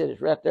station. She said,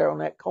 it's right there on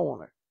that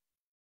corner.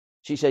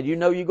 She said, you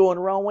know you're going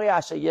the wrong way?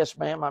 I said, yes,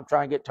 ma'am. I'm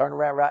trying to get turned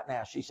around right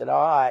now. She said,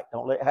 all right,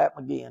 don't let it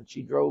happen again.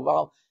 She drove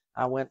off.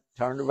 I went,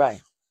 turned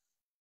around.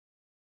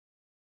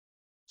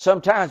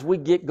 Sometimes we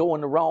get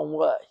going the wrong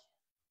way.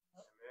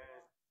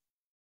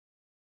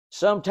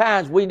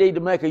 Sometimes we need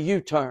to make a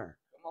U-turn.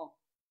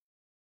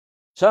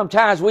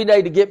 Sometimes we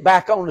need to get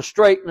back on the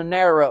straight and the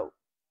narrow.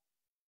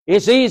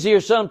 It's easier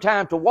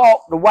sometimes to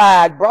walk the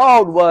wide,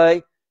 broad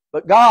way,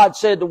 but God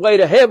said the way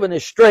to heaven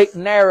is straight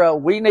and narrow.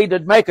 We need to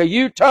make a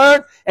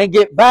U-turn and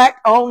get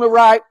back on the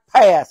right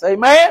path.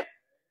 Amen?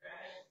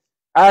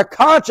 Our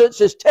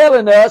conscience is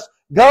telling us,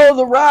 go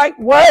the right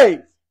way.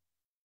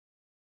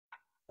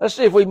 Let's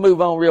see if we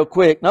move on real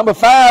quick. Number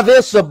 5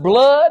 is the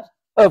blood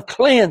of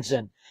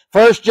cleansing.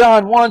 1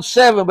 John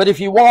 1:7, but if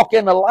you walk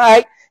in the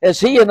light,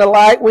 as he in the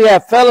light, we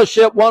have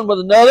fellowship one with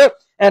another,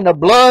 and the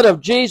blood of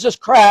Jesus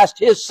Christ,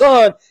 his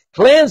Son,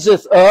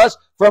 cleanseth us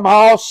from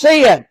all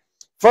sin.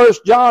 1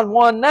 John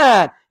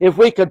 1:9, if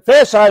we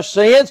confess our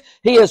sins,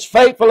 he is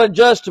faithful and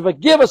just to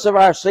forgive us of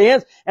our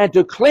sins and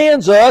to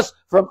cleanse us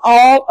from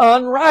all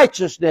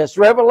unrighteousness.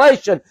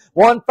 Revelation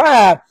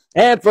 1:5,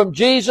 and from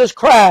Jesus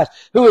Christ,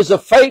 who is a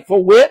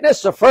faithful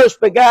witness, the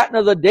first begotten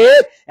of the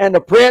dead, and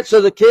the prince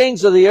of the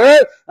kings of the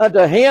earth,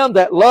 unto him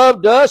that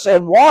loved us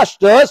and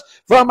washed us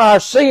from our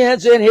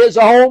sins in his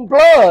own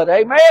blood.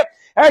 Amen?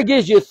 That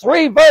gives you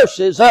 3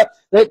 verses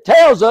that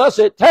tells us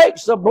it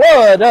takes the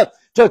blood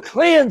to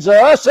cleanse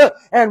us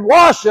and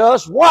wash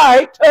us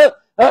white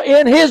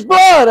in his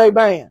blood.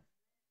 Amen.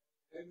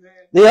 Amen.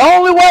 The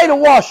only way to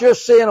wash your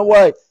sin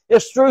away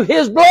is through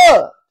his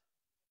blood.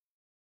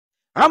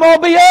 I'm going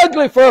to be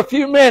ugly for a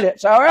few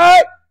minutes, all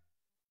right?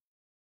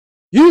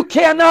 You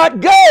cannot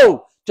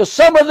go to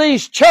some of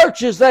these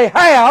churches they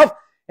have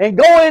and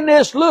go in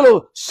this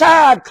little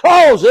side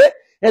closet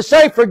and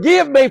say,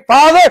 forgive me,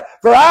 Father,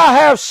 for I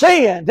have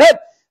sinned.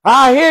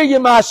 I hear you,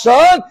 my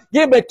son.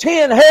 Give me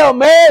 10 Hail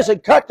Marys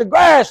and cut the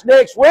grass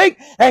next week,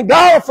 and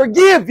God will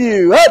forgive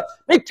you. Let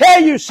me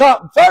tell you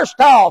something. First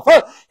off,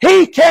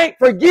 he can't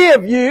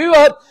forgive you.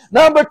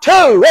 Number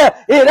 2,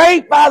 it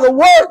ain't by the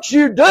works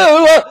you do.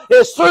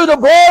 It's through the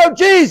blood of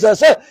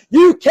Jesus.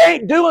 You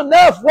can't do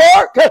enough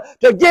work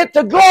to get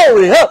to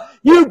glory.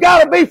 You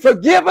got to be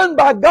forgiven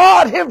by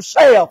God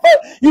himself.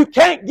 You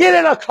can't get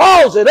in a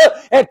closet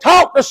and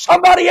talk to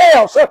somebody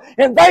else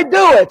and they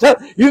do it.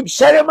 You can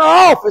sit in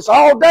my office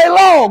all day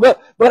long,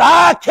 but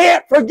I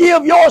can't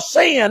forgive your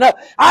sin.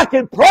 I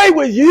can pray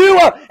with you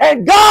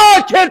and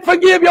God can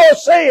forgive your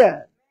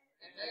sin.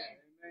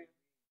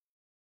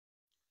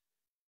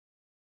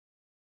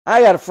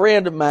 I got a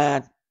friend of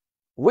mine.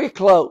 We're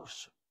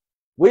close.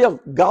 We'll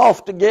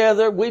golf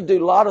together. We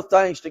do a lot of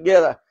things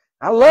together.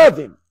 I love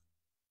him.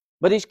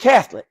 But he's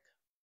Catholic.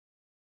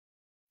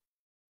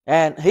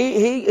 And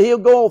he'll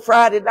go on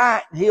Friday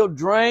night and he'll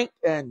drink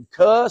and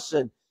cuss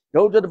and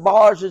go to the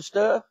bars and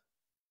stuff.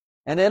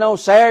 And then on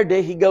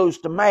Saturday he goes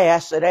to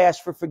Mass and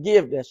asks for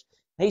forgiveness.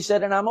 He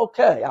said, and I'm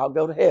okay. I'll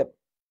go to heaven.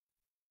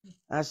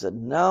 I said,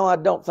 no, I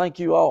don't think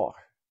you are.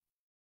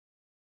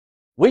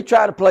 We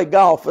try to play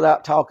golf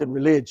without talking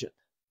religion.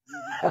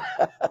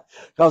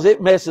 Because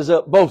it messes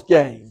up both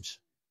games.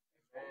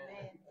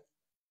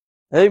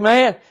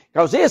 Amen.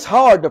 Because it's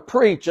hard to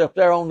preach up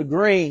there on the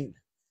green.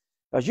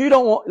 Because you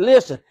don't want,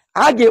 listen,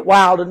 I get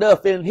wild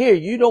enough in here.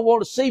 You don't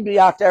want to see me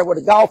out there with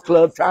a golf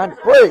club trying to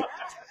preach.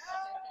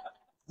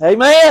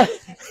 Amen.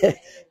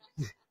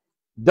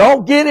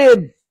 Don't get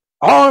in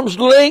arm's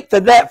length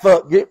of that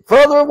foot. Get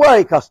further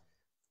away, because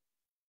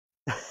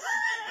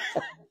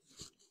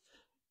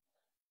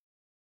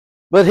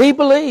but he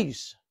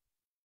believes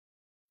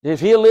if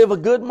he'll live a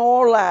good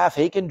moral life,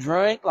 he can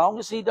drink long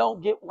as he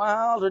don't get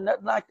wild or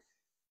nothing like that.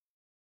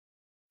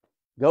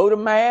 Go to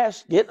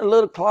Mass, get in a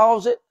little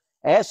closet,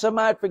 ask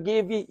somebody to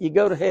forgive you, you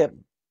go to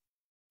heaven.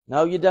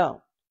 No, you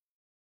don't.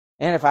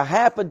 And if I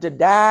happen to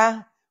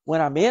die when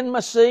I'm in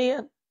my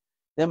sin,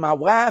 then my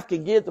wife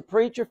can give the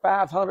preacher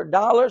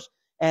 $500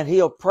 and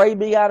he'll pray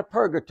me out of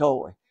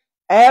purgatory.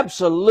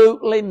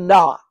 Absolutely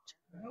not.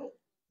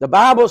 The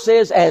Bible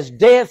says, as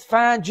death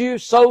finds you,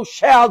 so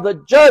shall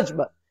the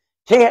judgment.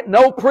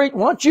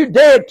 Once you're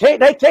dead,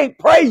 they can't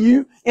pray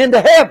you into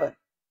heaven.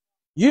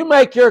 You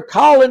make your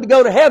calling to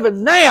go to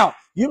heaven now.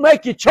 You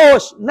make your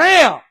choice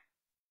now.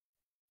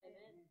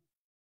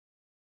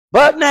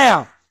 But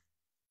now,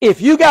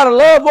 if you got a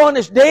loved one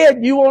that's dead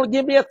and you want to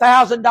give me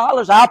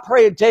 $1,000, I'll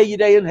pray and tell you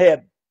they in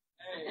heaven.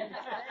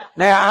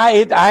 Now, I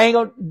ain't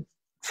gonna,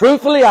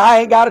 truthfully, I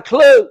ain't got a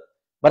clue.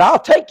 But I'll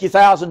take your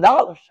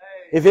 $1,000.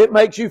 If it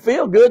makes you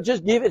feel good,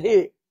 just give it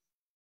here.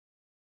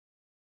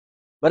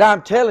 But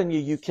I'm telling you,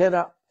 you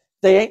cannot,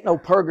 there ain't no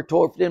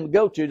purgatory for them to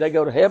go to. They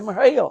go to heaven or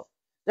hell.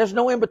 There's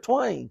no in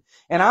between.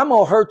 And I'm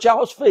going to hurt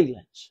y'all's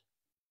feelings.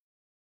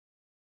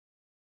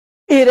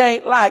 It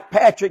ain't like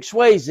Patrick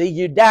Swayze.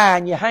 You die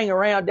and you hang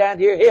around down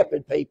here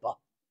helping people.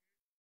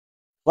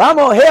 Well, I'm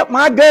going to help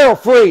my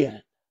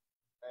girlfriend.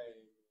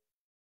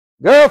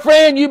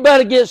 Girlfriend, you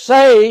better get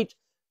saved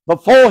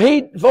before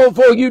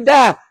you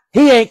die.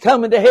 He ain't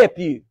coming to help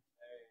you.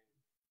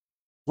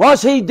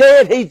 Once he's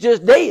dead, he's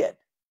just dead.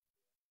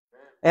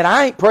 And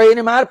I ain't praying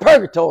him out of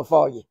purgatory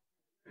for you.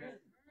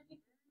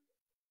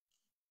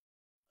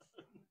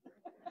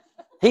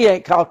 He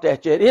ain't caught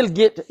that yet. It'll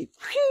get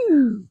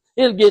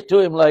to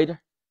him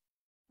later.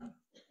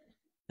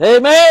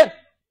 Amen.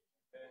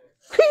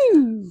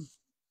 Whew.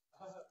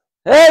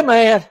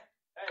 Amen.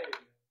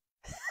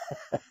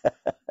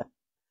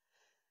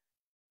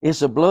 It's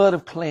the blood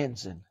of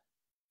cleansing.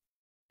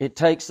 It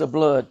takes the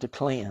blood to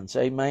cleanse.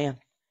 Amen.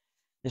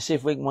 Let's see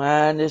if we can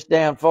wind this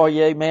down for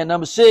you. Amen.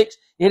 Number 6,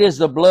 it is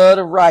the blood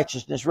of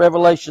righteousness.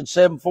 Revelation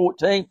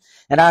 7:14.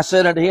 And I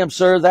said unto him,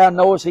 Sir, thou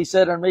knowest, he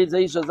said unto me,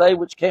 these are they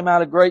which came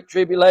out of great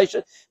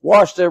tribulation,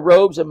 washed their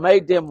robes, and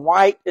made them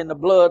white in the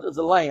blood of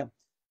the Lamb.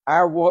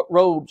 Our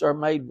robes are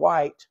made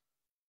white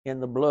in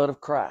the blood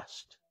of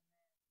Christ.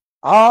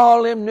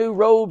 All them new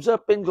robes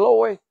up in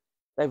glory,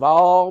 they've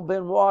all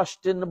been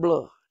washed in the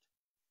blood.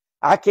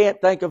 I can't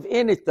think of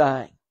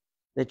anything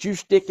that you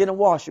stick in a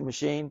washing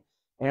machine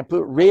and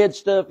put red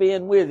stuff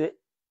in with it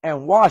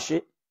and wash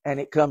it and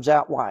it comes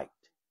out white.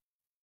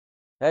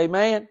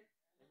 Amen?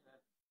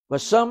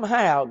 But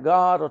somehow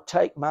God will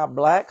take my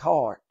black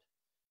heart,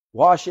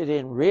 wash it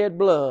in red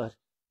blood,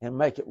 and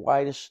make it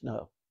white as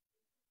snow.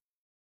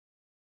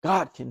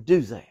 God can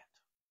do that.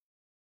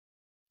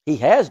 He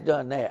has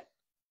done that.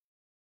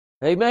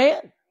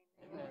 Amen?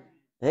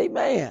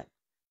 Amen.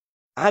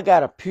 I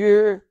got a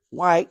pure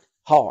white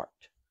heart.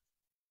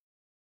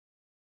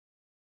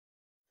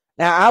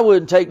 Now, I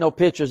wouldn't take no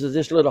pictures of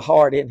this little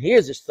heart in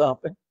here that's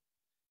thumping,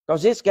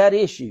 because it's got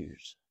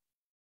issues.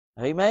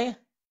 Amen?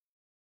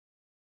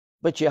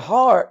 But your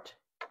heart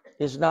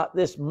is not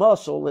this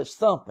muscle that's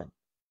thumping.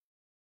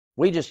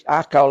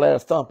 I call that a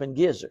thumping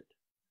gizzard.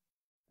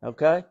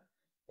 Okay?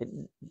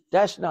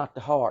 That's not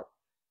the heart.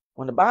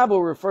 When the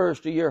Bible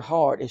refers to your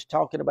heart, it's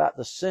talking about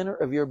the center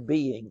of your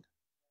being,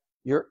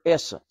 your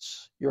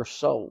essence, your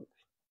soul.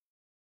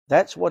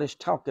 That's what it's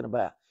talking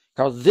about.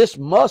 Because this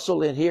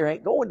muscle in here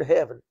ain't going to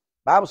heaven.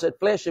 The Bible said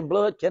flesh and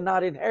blood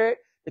cannot inherit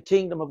the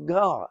kingdom of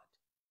God.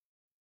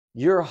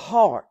 Your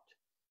heart,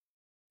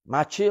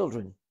 my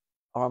children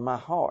are my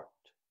heart.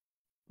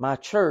 My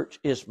church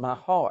is my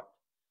heart.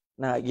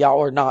 Now,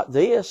 y'all are not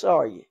this,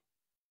 are you?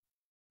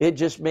 It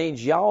just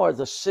means y'all are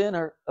the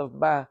center of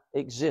my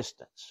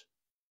existence.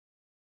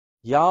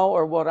 Y'all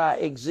are what I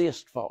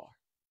exist for.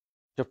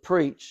 To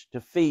preach, to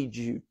feed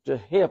you, to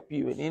help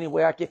you in any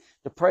way I can,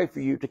 to pray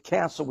for you, to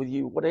counsel with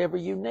you, whatever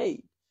you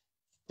need,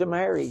 to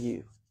marry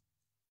you.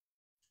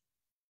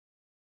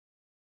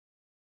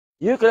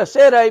 You could have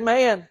said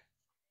amen.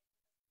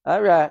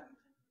 All right.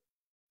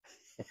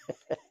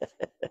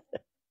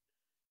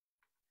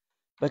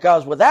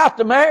 Because without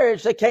the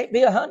marriage, there can't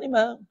be a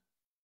honeymoon.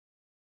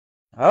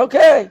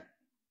 Okay.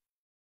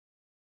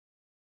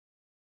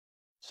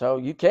 So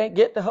you can't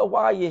get to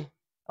Hawaii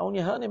on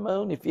your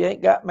honeymoon if you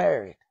ain't got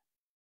married.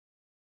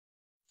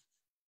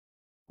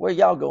 Where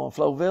y'all going,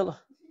 Flovilla?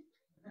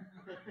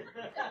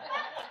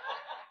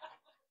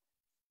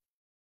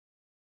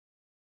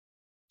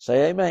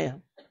 Say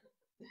amen.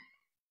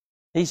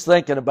 He's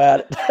thinking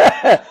about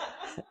it.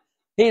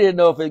 He didn't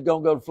know if he was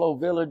going to go to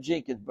Flovilla or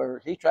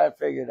Jenkinsburg. He tried to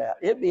figure it out.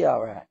 It'd be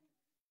all right.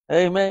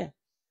 Amen.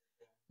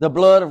 The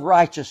blood of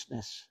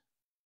righteousness.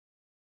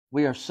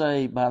 We are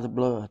saved by the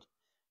blood.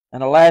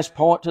 And the last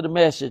point to the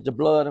message, the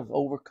blood of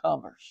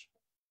overcomers.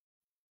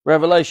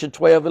 Revelation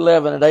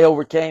 12:11, and they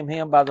overcame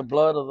him by the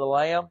blood of the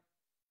Lamb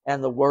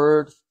and the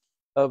word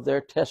of their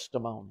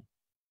testimony.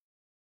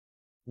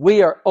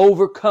 We are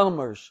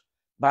overcomers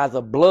by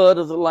the blood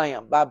of the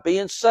Lamb. By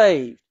being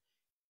saved,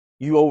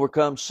 you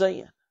overcome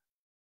sin.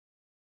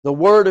 The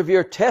word of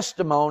your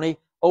testimony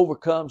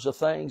overcomes the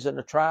things and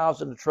the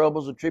trials and the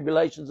troubles and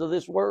tribulations of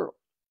this world.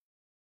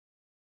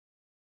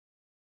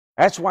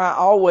 That's why I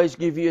always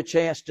give you a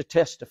chance to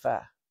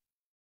testify.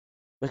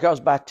 Because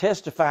by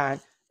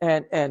testifying,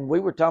 and we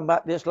were talking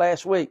about this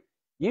last week,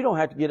 you don't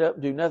have to get up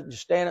and do nothing.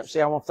 Just stand up and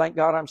say, I want to thank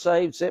God I'm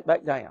saved, sit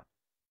back down.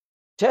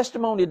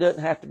 Testimony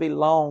doesn't have to be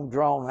long,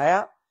 drawn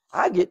out.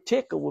 I get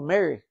tickled with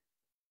Mary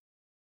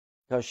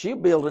because she'll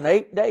build an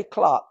 8-day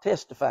clock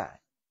testifying.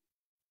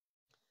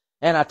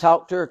 And I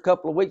talked to her a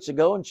couple of weeks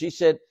ago, and she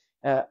said,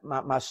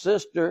 my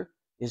sister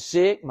is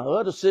sick. My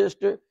other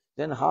sister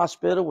is in the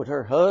hospital with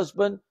her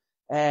husband.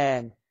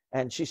 And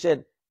she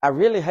said, I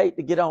really hate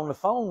to get on the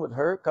phone with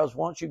her because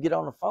once you get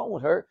on the phone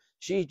with her,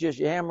 she just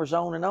yammers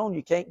on and on.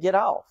 You can't get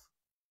off.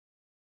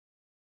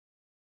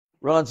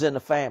 Runs in the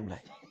family.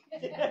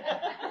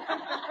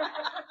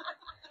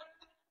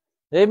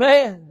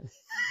 Amen.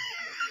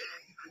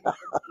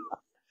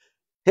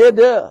 It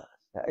does.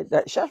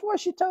 That's what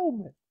she told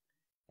me.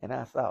 And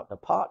I thought, the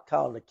pot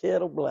called the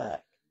kettle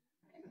black.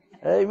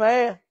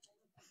 Amen.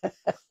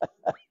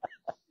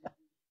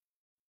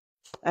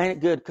 Ain't it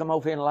good to come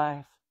over here and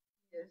laugh?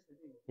 Yes,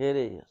 it is.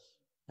 It is.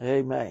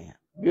 Amen.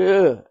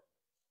 Good.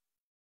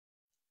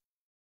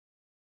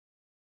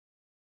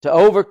 To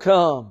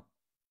overcome.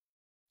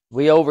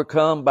 We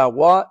overcome by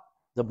what?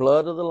 The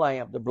blood of the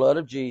Lamb, the blood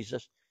of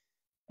Jesus.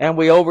 And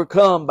we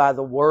overcome by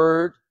the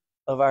word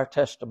of our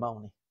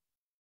testimony.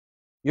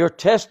 Your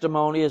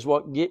testimony is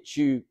what gets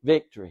you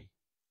victory.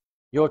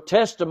 Your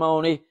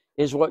testimony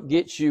is what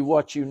gets you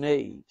what you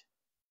need.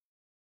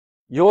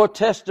 Your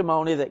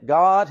testimony that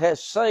God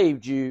has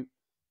saved you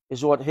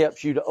is what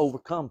helps you to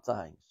overcome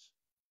things.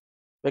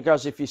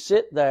 Because if you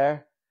sit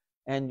there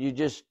and you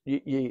just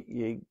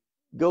you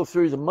go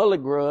through the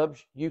mully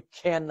grubs, you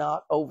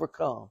cannot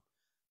overcome.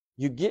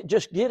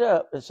 Just get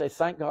up and say,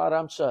 thank God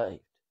I'm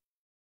saved.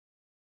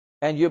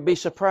 And you'll be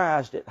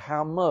surprised at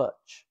how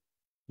much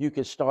you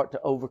can start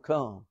to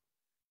overcome.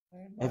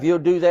 Amen. If you'll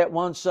do that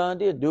one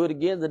Sunday and do it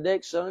again the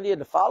next Sunday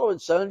and the following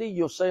Sunday,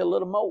 you'll say a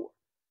little more.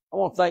 I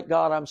want to thank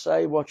God I'm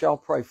saved. Won't y'all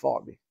pray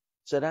for me?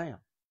 Sit down.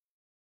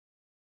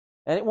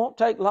 And it won't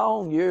take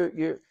long.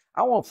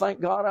 I want to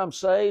thank God I'm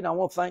saved. I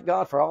want to thank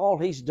God for all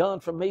He's done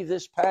for me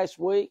this past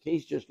week.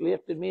 He's just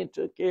lifted me and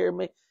took care of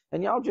me.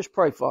 And y'all just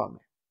pray for me.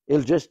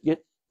 It'll just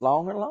get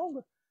longer and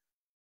longer.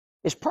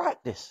 It's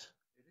practice.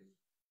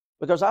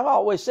 Because I've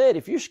always said,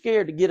 if you're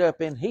scared to get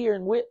up in here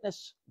and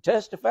witness,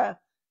 testify,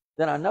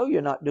 then I know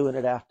you're not doing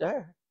it out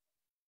there.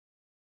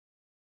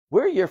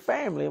 We're your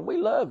family and we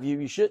love you.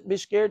 You shouldn't be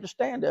scared to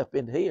stand up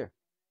in here.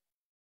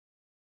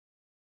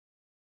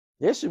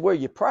 This is where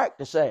you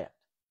practice at.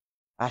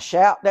 I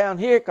shout down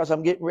here because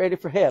I'm getting ready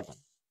for heaven.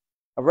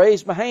 I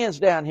raise my hands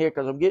down here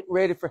because I'm getting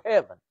ready for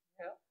heaven.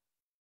 Yep.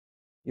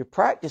 You're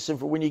practicing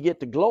for when you get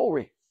to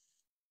glory.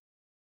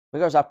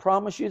 Because I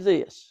promise you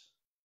this.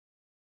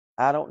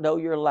 I don't know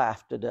your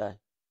life today.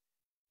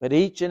 But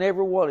each and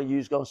every one of you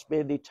is going to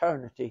spend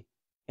eternity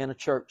in a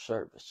church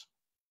service.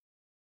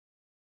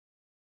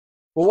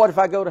 Well, what if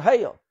I go to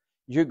hell?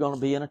 You're going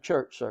to be in a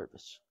church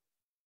service.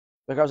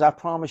 Because I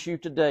promise you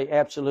today,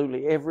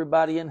 absolutely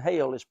everybody in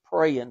hell is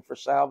praying for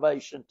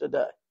salvation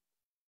today.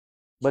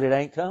 But it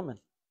ain't coming.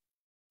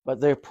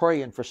 But they're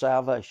praying for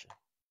salvation.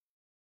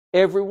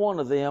 Every one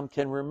of them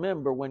can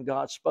remember when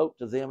God spoke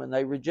to them and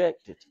they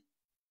rejected.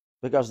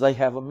 Because they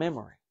have a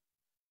memory.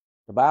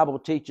 The Bible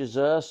teaches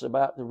us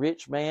about the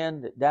rich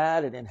man that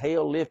died and in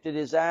hell lifted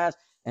his eyes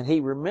and he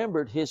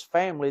remembered his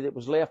family that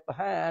was left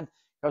behind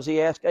because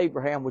he asked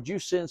Abraham, would you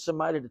send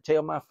somebody to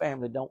tell my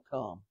family don't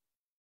come?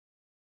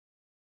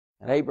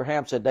 And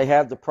Abraham said, they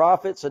have the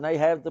prophets and they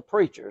have the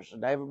preachers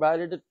and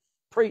everybody to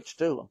preach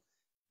to them.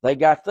 They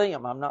got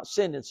them. I'm not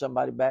sending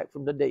somebody back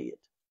from the dead.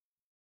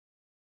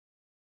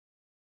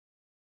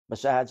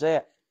 Besides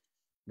that,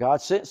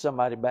 God sent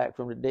somebody back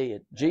from the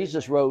dead.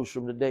 Jesus rose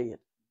from the dead.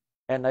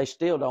 And they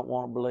still don't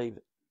want to believe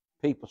it.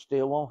 People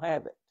still won't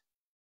have it.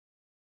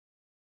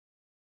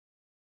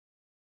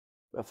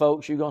 But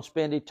folks, you're going to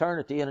spend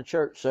eternity in a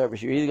church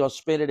service. You're either going to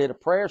spend it in a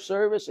prayer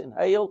service in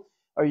hell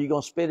or you're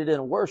going to spend it in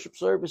a worship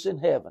service in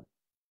heaven.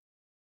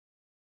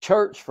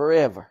 Church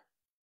forever.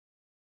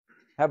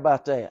 How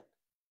about that?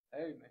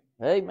 Amen.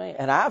 Amen.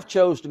 And I've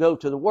chose to go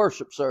to the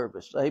worship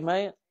service.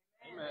 Amen.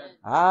 Amen.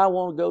 I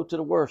want to go to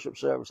the worship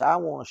service. I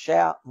want to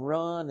shout and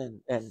run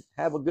and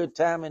have a good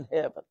time in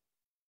heaven.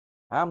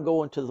 I'm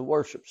going to the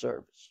worship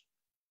service.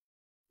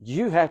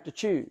 You have to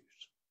choose.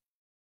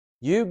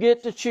 You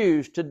get to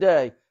choose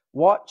today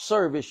what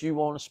service you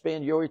want to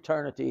spend your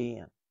eternity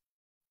in.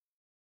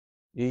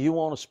 Do you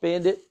want to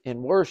spend it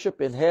in worship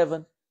in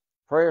heaven,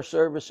 prayer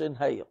service in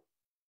hell?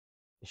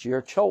 It's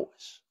your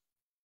choice.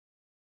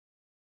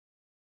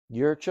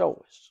 Your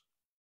choice.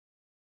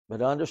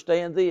 But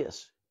understand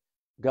this.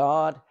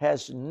 God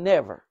has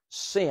never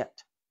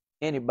sent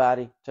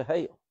anybody to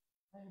hell.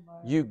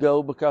 Amen. You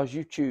go because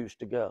you choose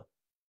to go.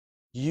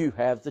 You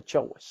have the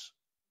choice.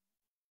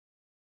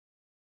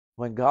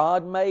 When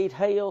God made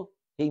hell,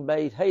 He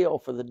made hell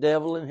for the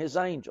devil and his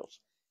angels.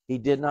 He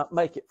did not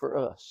make it for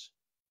us.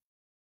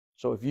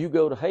 So if you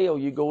go to hell,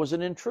 you go as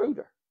an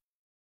intruder.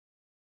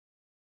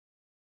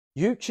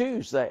 You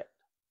choose that.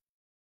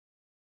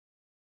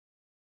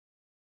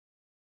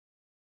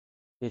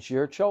 It's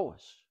your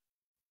choice.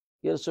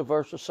 Get us a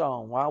verse of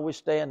song while we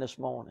stand this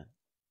morning.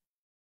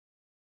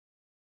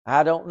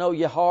 I don't know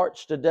your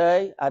hearts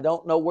today. I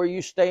don't know where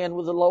you stand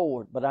with the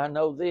Lord, but I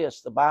know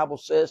this. The Bible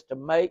says to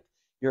make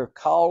your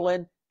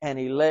calling and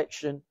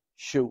election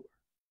sure.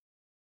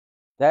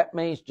 That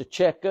means to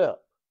check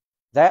up.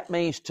 That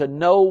means to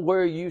know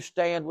where you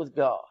stand with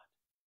God.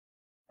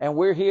 And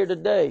we're here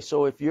today,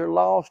 so if you're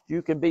lost,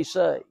 you can be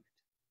saved.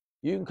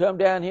 You can come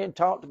down here and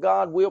talk to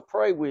God. We'll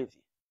pray with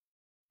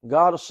you.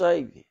 God will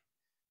save you.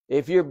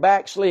 If you're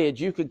backslid,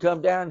 you can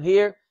come down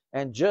here.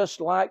 And just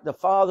like the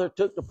Father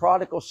took the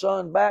prodigal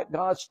son back,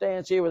 God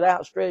stands here with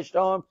outstretched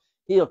arms.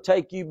 He'll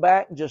take you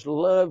back and just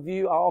love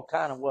you all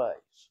kind of ways.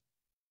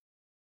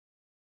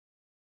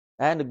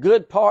 And the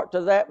good part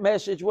to that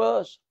message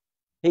was,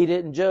 He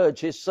didn't judge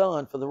His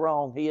son for the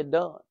wrong he had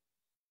done.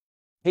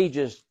 He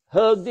just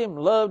hugged him,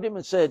 loved him,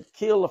 and said,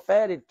 kill the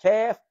fatted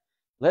calf.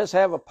 Let's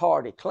have a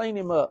party. Clean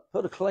him up.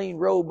 Put a clean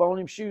robe on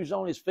him, shoes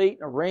on his feet,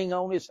 and a ring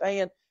on his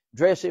hand.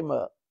 Dress him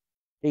up.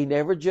 He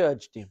never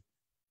judged him.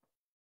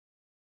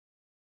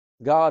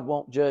 God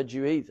won't judge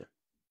you either.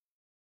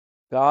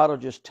 God will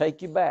just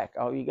take you back.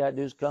 All you got to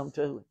do is come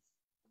to Him.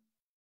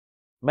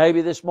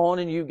 Maybe this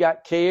morning you've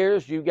got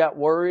cares, you've got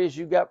worries,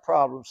 you've got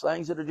problems,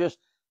 things that are just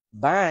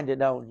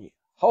binding on you,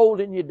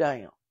 holding you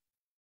down.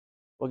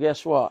 Well,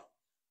 guess what?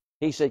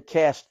 He said,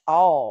 cast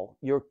all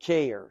your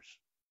cares,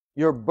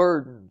 your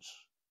burdens,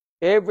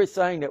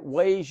 everything that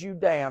weighs you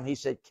down. He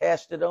said,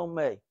 cast it on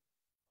me,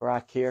 for I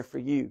care for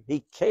you.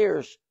 He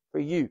cares for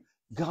you.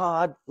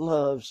 God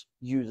loves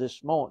you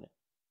this morning.